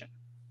sufficient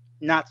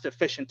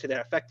to their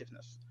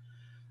effectiveness.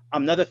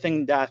 Another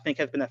thing that I think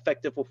has been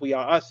effective with We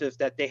Are Us is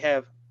that they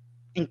have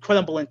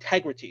incredible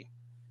integrity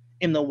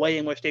in the way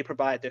in which they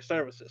provide their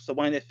services. So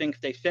one of the things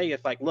they say is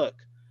like, look,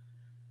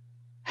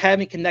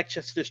 having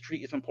connections to the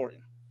street is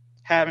important.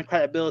 Having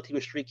credibility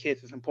with street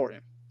kids is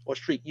important, or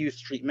street youth,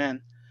 street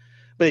men.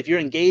 But if you're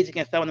engaging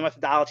in some of the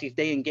methodologies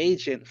they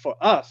engage in, for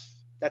us,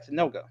 that's a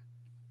no-go.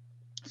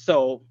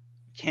 So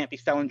you can't be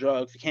selling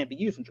drugs, you can't be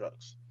using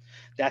drugs.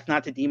 That's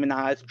not to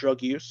demonize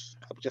drug use.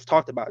 We just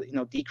talked about it.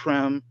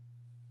 Decrim,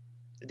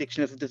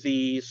 addiction is a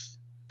disease.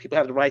 People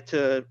have the right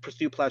to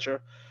pursue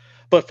pleasure.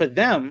 But for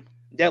them,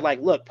 they're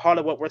like, look, part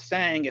of what we're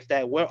saying is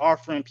that we're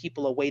offering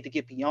people a way to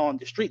get beyond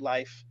the street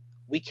life.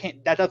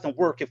 That doesn't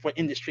work if we're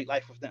in the street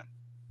life with them.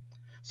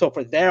 So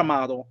for their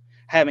model,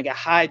 having a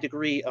high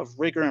degree of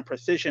rigor and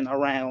precision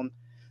around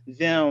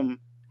them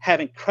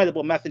having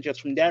credible messages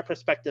from their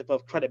perspective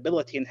of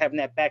credibility and having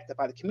that backed up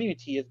by the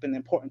community has been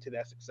important to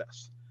their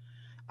success.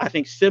 I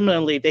think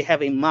similarly, they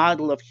have a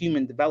model of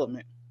human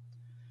development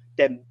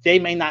that they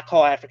may not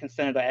call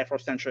African-centered or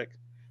Afrocentric.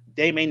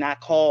 They may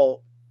not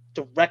call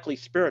directly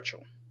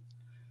spiritual.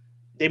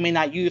 They may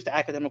not use the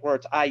academic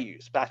words I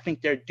use, but I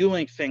think they're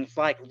doing things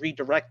like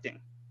redirecting,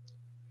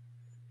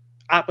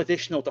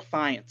 oppositional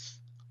defiance,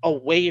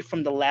 away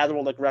from the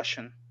lateral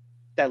aggression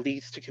that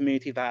leads to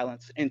community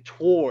violence and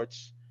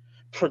towards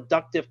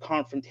productive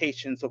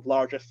confrontations of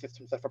larger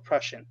systems of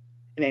oppression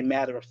in a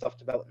matter of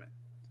self-development.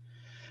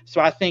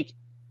 So I think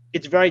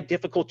it's very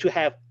difficult to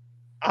have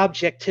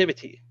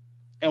objectivity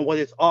in what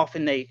is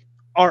often a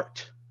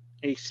art,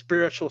 a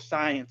spiritual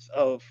science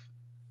of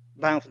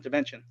violence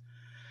intervention.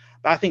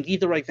 But I think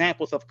these are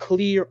examples of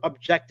clear,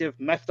 objective,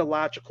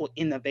 methodological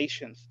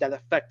innovations that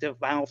effective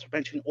violence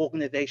prevention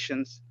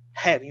organizations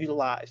have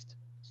utilized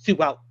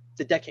throughout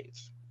the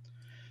decades.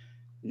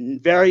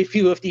 Very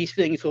few of these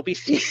things will be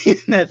seen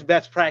as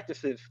best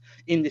practices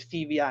in the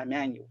CVI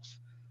manuals.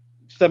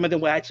 Some of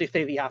them will actually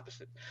say the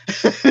opposite,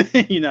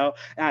 and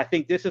I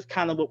think this is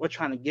kind of what we're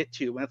trying to get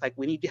to. And it's like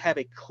we need to have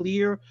a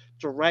clear,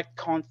 direct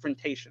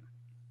confrontation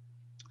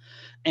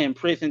and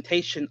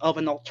presentation of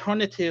an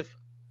alternative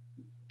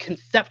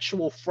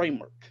conceptual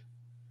framework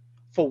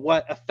for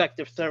what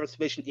effective service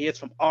vision is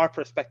from our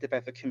perspective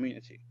as a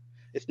community.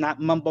 It's not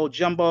mumbo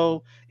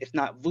jumbo. It's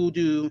not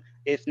voodoo.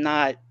 It's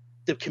not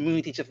the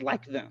community just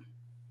like them.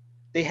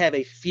 They have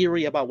a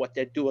theory about what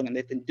they're doing, and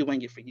they've been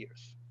doing it for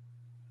years.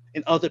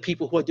 And other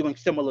people who are doing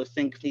similar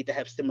things need to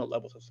have similar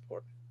levels of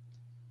support.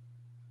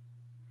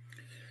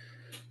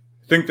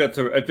 I think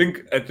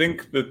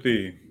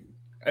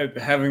that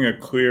having a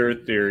clear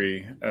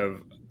theory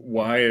of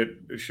why it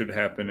should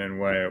happen and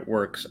why it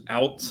works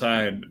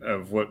outside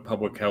of what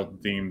public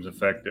health deems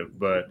effective,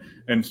 but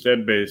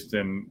instead based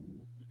in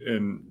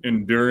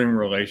enduring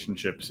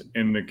relationships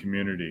in the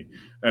community,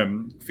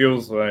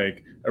 feels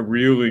like a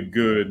really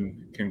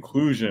good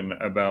conclusion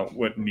about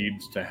what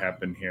needs to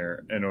happen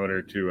here in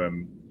order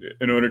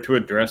to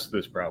address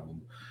this problem.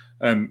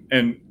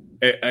 And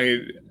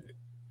I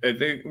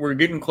think we're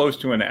getting close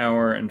to an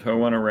hour, and so I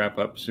want to wrap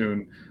up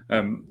soon.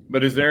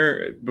 But is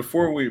there,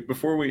 before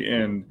we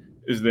end,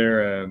 is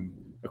there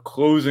a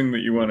closing that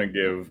you want to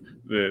give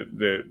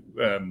that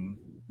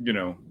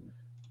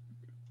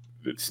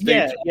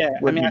states? Yeah.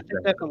 I mean, I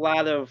think that's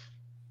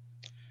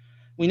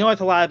we know there's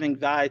a lot of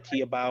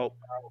anxiety about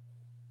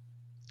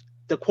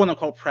the quote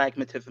unquote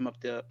pragmatism of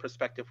the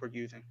perspective we're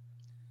using.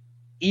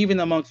 Even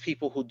amongst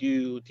people who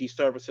do these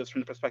services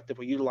from the perspective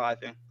we're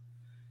utilizing,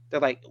 they're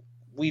like,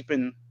 we've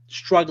been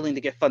struggling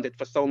to get funded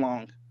for so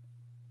long.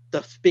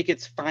 The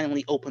spigot's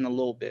finally open a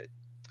little bit.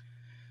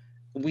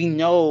 We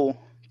know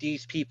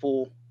these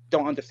people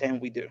don't understand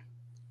what we do.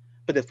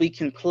 But if we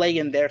can play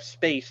in their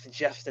space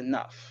just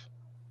enough,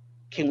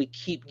 can we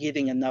keep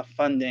getting enough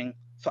funding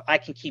so I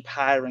can keep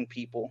hiring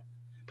people?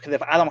 Because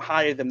if I don't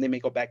hire them, they may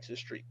go back to the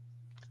street.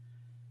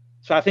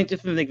 So I think this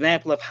is an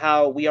example of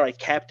how we are a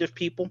captive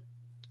people.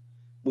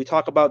 We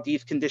talk about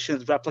these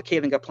conditions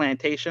replicating a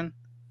plantation.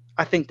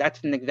 I think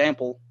that's an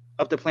example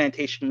of the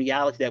plantation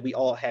reality that we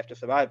all have to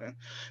survive in.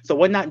 So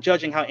we're not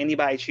judging how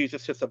anybody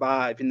chooses to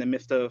survive in the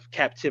midst of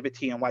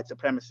captivity and white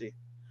supremacy.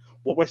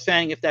 What we're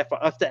saying is that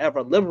for us to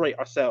ever liberate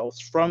ourselves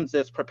from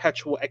this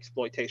perpetual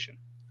exploitation,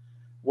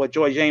 what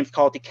Joy James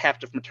called the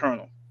captive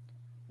maternal,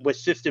 where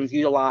systems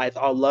utilize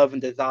our love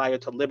and desire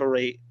to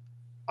liberate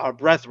our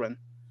brethren,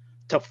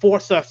 to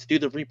force us to do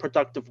the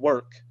reproductive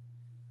work,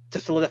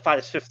 to solidify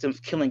the systems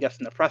killing us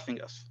and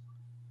oppressing us.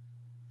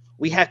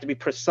 We have to be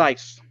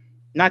precise,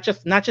 not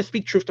just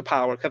speak truth to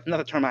power, because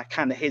another term I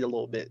kind of hate a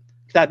little bit,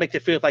 because that makes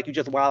it feel like you're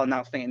just wild and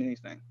not saying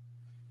anything.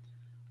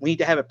 We need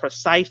to have a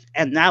precise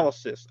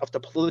analysis of the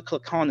political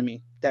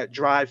economy that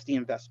drives the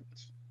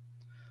investments.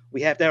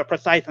 We have to have a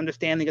precise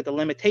understanding of the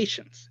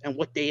limitations and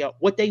what they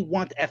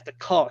want as the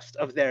cost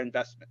of their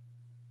investment.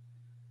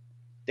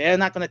 They're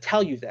not going to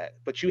tell you that,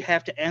 but you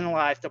have to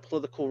analyze the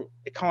political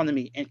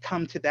economy and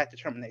come to that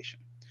determination.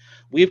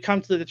 We've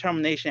come to the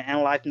determination,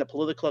 analyzing the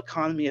political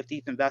economy of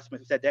these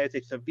investments, that there is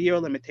a severe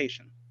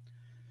limitation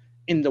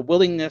in the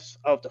willingness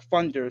of the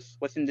funders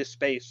within this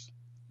space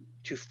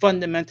to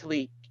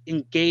fundamentally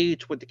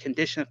engage with the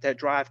conditions that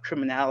drive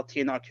criminality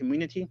in our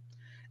community,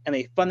 and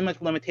a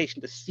fundamental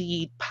limitation to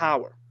cede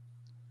power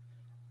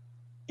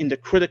in the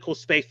critical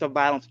space of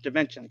violence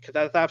intervention. Because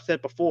as I've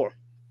said before,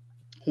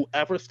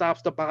 whoever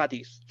stops the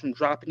bodies from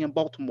dropping in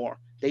Baltimore,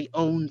 they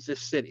own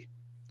this city.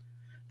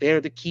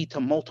 They're the key to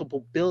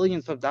multiple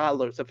billions of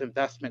dollars of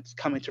investments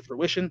coming to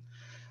fruition,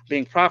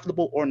 being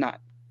profitable or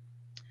not.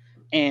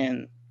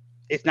 And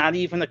it's not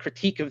even a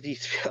critique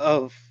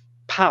of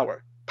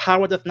power.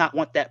 Power does not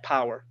want that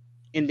power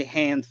in the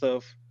hands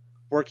of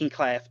working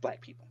class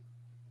Black people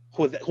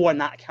who are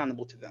not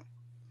accountable to them,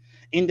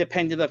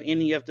 independent of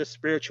any of the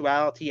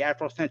spirituality,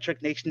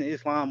 Afrocentric, Nation of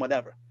Islam,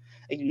 whatever.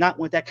 They do not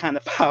want that kind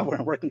of power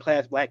in working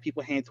class Black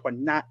people's hands who are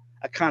not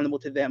accountable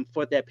to them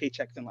for their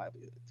paychecks and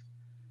livelihoods.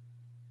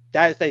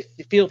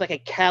 it feels like a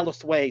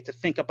callous way to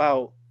think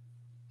about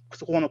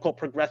quote unquote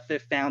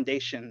progressive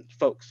foundation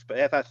folks. But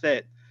as I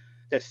said,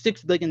 there's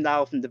 $6 billion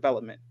in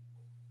development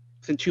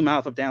within 2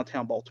 miles of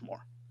downtown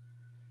Baltimore.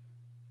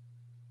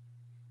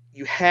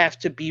 You have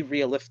to be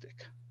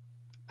realistic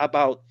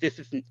about this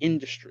is an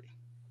industry.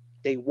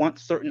 They want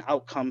certain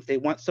outcomes. They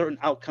want certain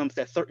outcomes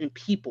that certain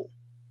people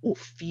will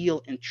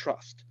feel and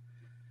trust.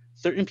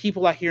 Certain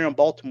people are here in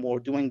Baltimore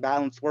doing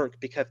balanced work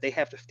because they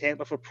have the stamp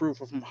of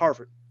approval from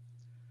Harvard.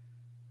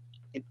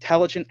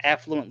 Intelligent,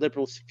 affluent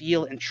liberals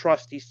feel and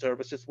trust these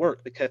services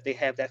work because they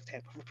have that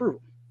stamp of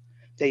approval.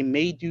 They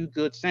may do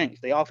good things.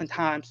 They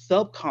oftentimes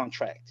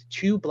subcontract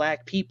to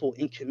Black people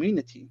in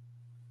community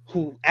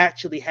who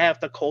actually have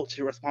the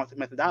culturally responsive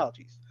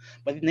methodologies,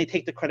 but then they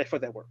take the credit for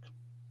their work.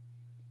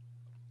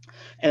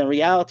 And the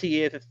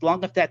reality is, as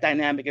long as that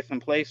dynamic is in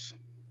place,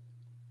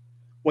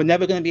 we're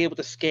never going to be able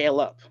to scale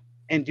up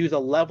and do the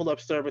level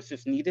of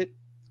services needed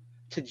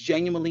to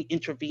genuinely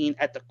intervene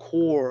at the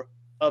core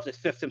of the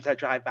systems that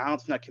drive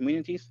violence in our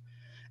communities,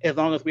 as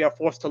long as we are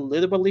forced to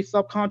literally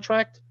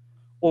subcontract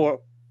or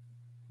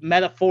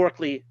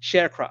metaphorically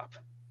sharecrop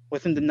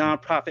within the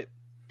nonprofit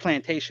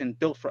plantation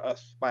built for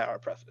us by our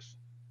oppressors.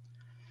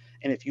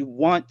 And if you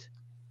want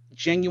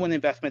genuine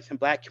investments in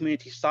Black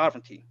community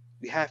sovereignty,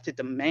 we have to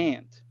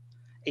demand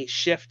a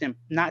shift in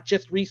not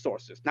just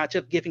resources, not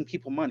just giving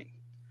people money,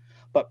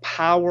 but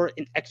power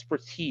and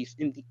expertise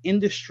in the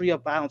industry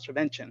of violence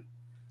prevention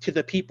to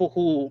the people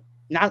who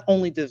not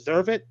only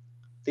deserve it,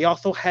 they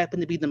also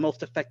happen to be the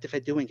most effective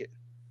at doing it,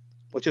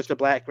 which is the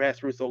Black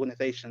grassroots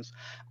organizations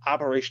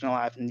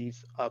operationalizing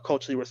these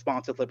culturally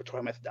responsive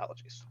liberatory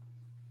methodologies.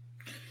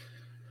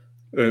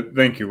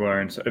 Thank you,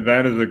 Lawrence.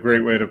 That is a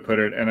great way to put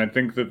it. And I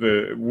think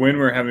that when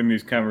we're having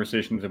these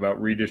conversations about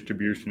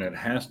redistribution, it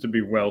has to be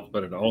wealth,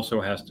 but it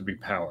also has to be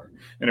power.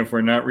 And if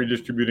we're not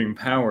redistributing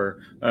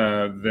power,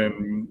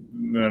 then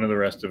none of the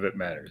rest of it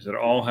matters. It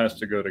all has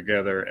to go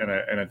together.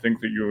 And I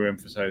think that you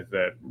emphasized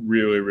that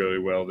really, really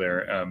well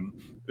there.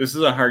 This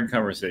is a hard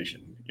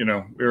conversation.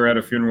 We were at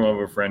a funeral of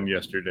a friend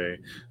yesterday,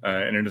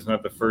 and it is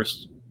not the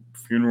first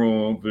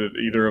funeral that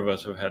either of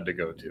us have had to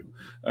go to.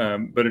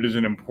 But it is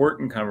an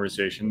important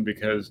conversation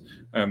because,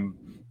 and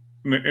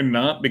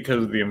not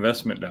because of the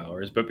investment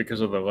dollars, but because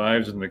of the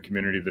lives in the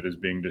community that is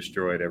being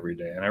destroyed every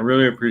day. And I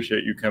really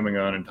appreciate you coming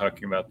on and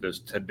talking about this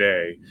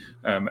today,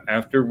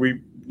 after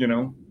we,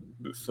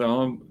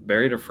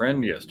 buried a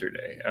friend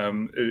yesterday.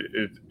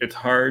 It's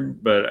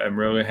hard, but I'm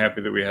really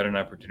happy that we had an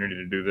opportunity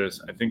to do this.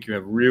 I think you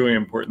have really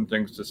important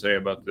things to say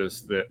about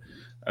this that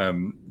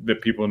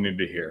people need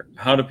to hear.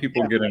 How do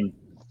people get in?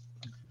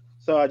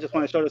 So I just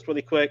want to show this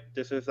really quick.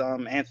 This is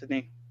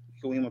Anthony,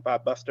 who with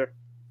Bob Buster.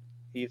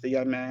 He's a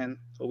young man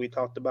who we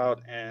talked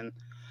about. And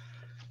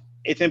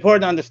it's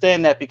important to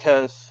understand that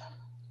because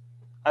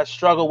I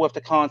struggle with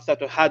the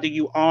concept of how do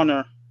you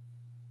honor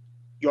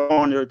your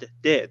honored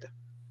dead?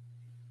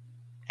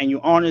 And you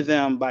honor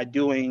them by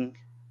doing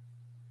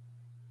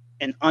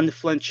an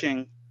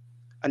unflinching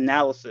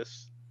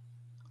analysis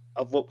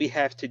of what we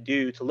have to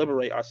do to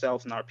liberate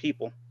ourselves and our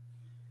people.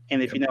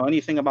 And if you know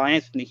anything about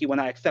Anthony, he would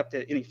not accept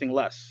anything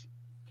less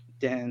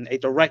than a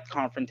direct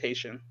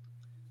confrontation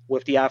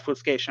with the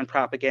obfuscation,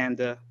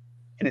 propaganda,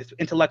 and its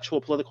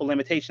intellectual political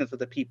limitations of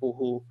the people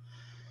who,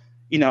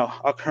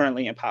 are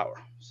currently in power.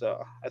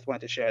 So I just wanted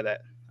to share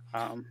that.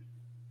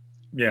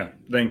 Yeah,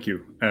 thank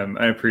you.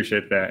 I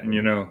appreciate that.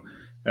 And,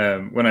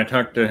 when I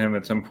talked to him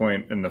at some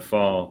point in the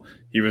fall,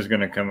 he was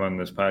going to come on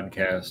this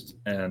podcast,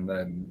 and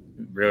I'm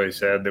really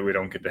sad that we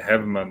don't get to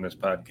have him on this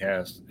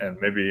podcast. And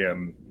maybe,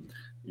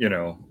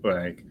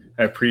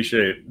 I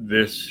appreciate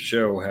this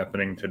show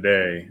happening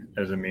today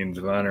as a means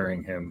of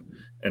honoring him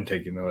and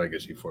taking the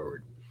legacy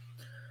forward.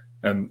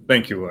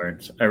 Thank you,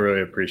 Lawrence. I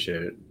really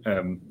appreciate it.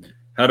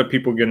 How do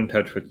people get in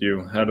touch with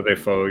you? How do they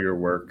follow your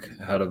work?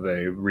 How do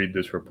they read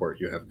this report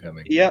you have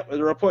coming? Yeah,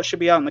 the report should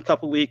be out in a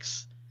couple of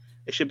weeks.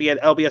 It should be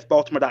at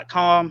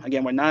lbsbaltimore.com.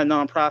 Again, we're not a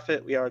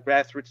nonprofit. We are a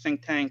grassroots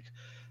think tank.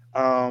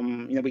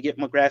 We get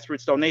more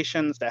grassroots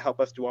donations that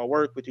help us do our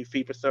work. We do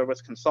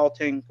fee-for-service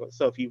consulting.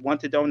 So if you want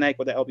to donate,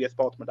 go to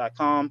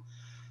lbsbaltimore.com.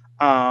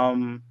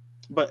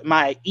 But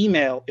my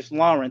email is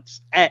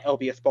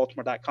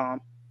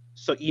lawrence@lbsbaltimore.com.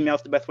 So email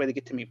is the best way to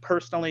get to me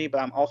personally,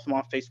 but I'm also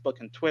on Facebook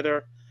and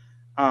Twitter,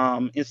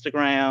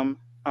 Instagram.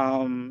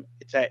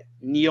 It's at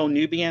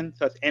Neo-Nubian.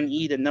 So it's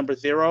NE, the number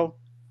 0.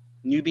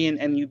 Nubian,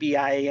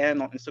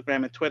 Nubian on Instagram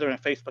and Twitter,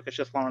 and Facebook it's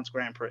just Lawrence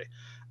Grandpre.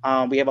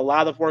 We have a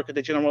lot of work at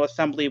the General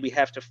Assembly. We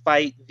have to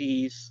fight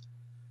these.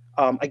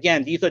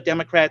 Again, these are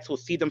Democrats who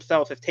see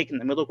themselves as taking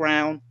the middle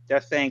ground.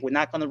 They're saying we're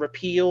not going to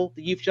repeal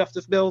the youth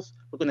justice bills.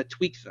 We're going to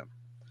tweak them.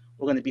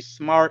 We're going to be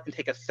smart and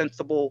take a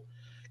sensible,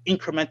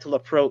 incremental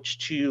approach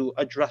to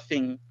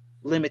addressing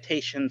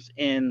limitations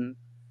in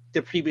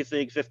the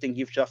previously existing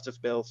youth justice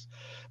bills.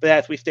 But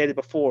as we stated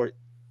before,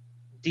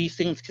 these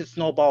things can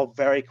snowball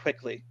very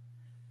quickly.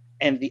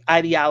 And the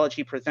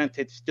ideology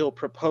presented still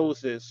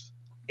proposes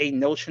a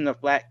notion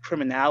of Black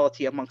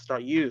criminality amongst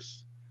our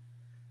youth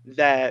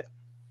that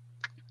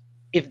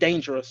is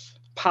dangerous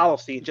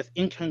policy and just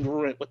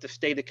incongruent with the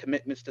stated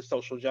commitments to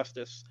social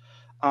justice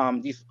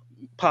these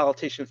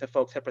politicians and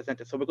folks have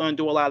presented. So we're going to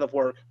do a lot of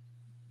work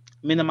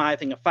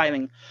minimizing and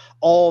fighting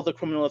all the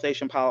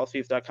criminalization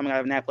policies that are coming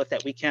out of Annapolis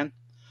that we can.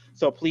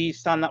 So please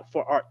sign up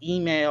for our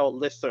email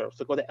listserv.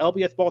 So go to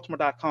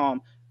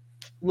lbsbaltimore.com.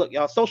 Look,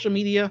 y'all, social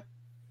media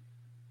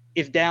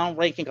is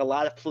downranking a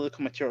lot of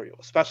political material,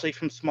 especially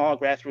from small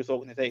grassroots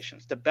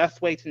organizations. The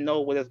best way to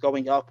know what is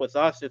going up with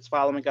us is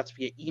following us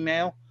via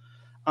email.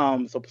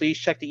 So please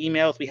check the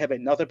emails. We have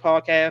another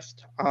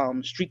podcast,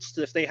 Streets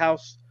to the State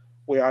House,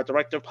 where our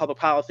Director of Public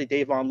Policy,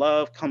 Davon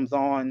Love, comes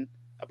on,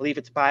 I believe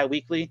it's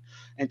bi-weekly,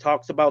 and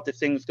talks about the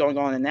things going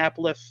on in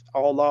Annapolis.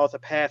 All laws are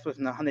passed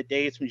within 100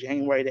 days from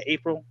January to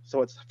April.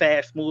 So it's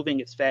fast moving,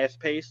 it's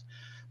fast paced.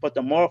 But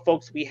the more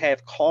folks we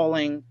have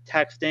calling,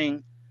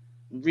 texting,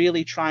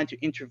 really trying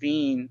to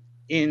intervene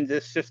in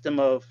this system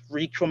of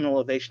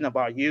recriminalization of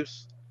our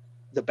use,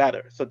 the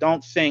better. So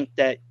don't think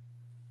that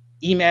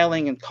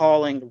emailing and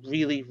calling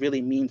really,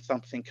 really means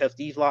something, because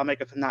these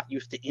lawmakers are not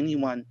used to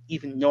anyone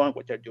even knowing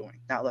what they're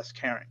doing, not less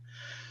caring.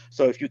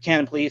 So if you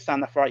can, please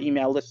sign up for our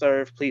email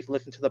listserv. Please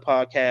listen to the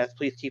podcast.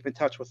 Please keep in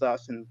touch with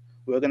us. And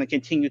we're going to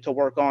continue to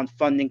work on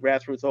funding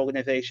grassroots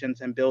organizations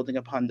and building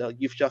upon the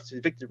youth justice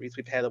victories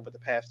we've had over the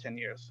past 10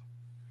 years.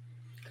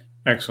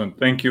 Excellent.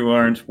 Thank you,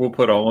 Lawrence. We'll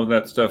put all of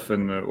that stuff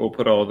on the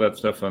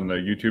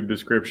YouTube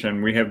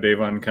description. We have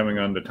Davon coming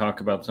on to talk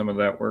about some of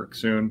that work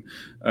soon.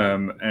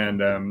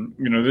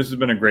 This has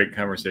been a great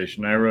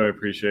conversation. I really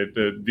appreciate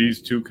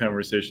these two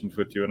conversations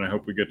with you, and I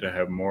hope we get to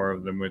have more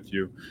of them with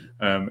you.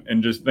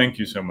 And just thank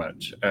you so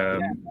much. I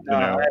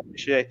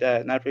appreciate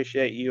that, and I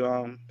appreciate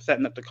you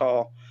setting up the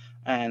call,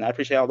 and I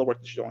appreciate all the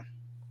work that you're doing.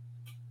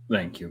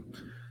 Thank you.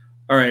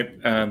 All right.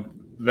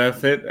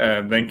 That's it.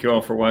 Thank you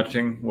all for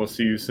watching. We'll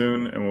see you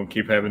soon, and we'll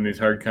keep having these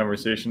hard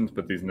conversations,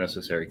 but these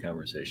necessary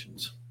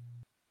conversations.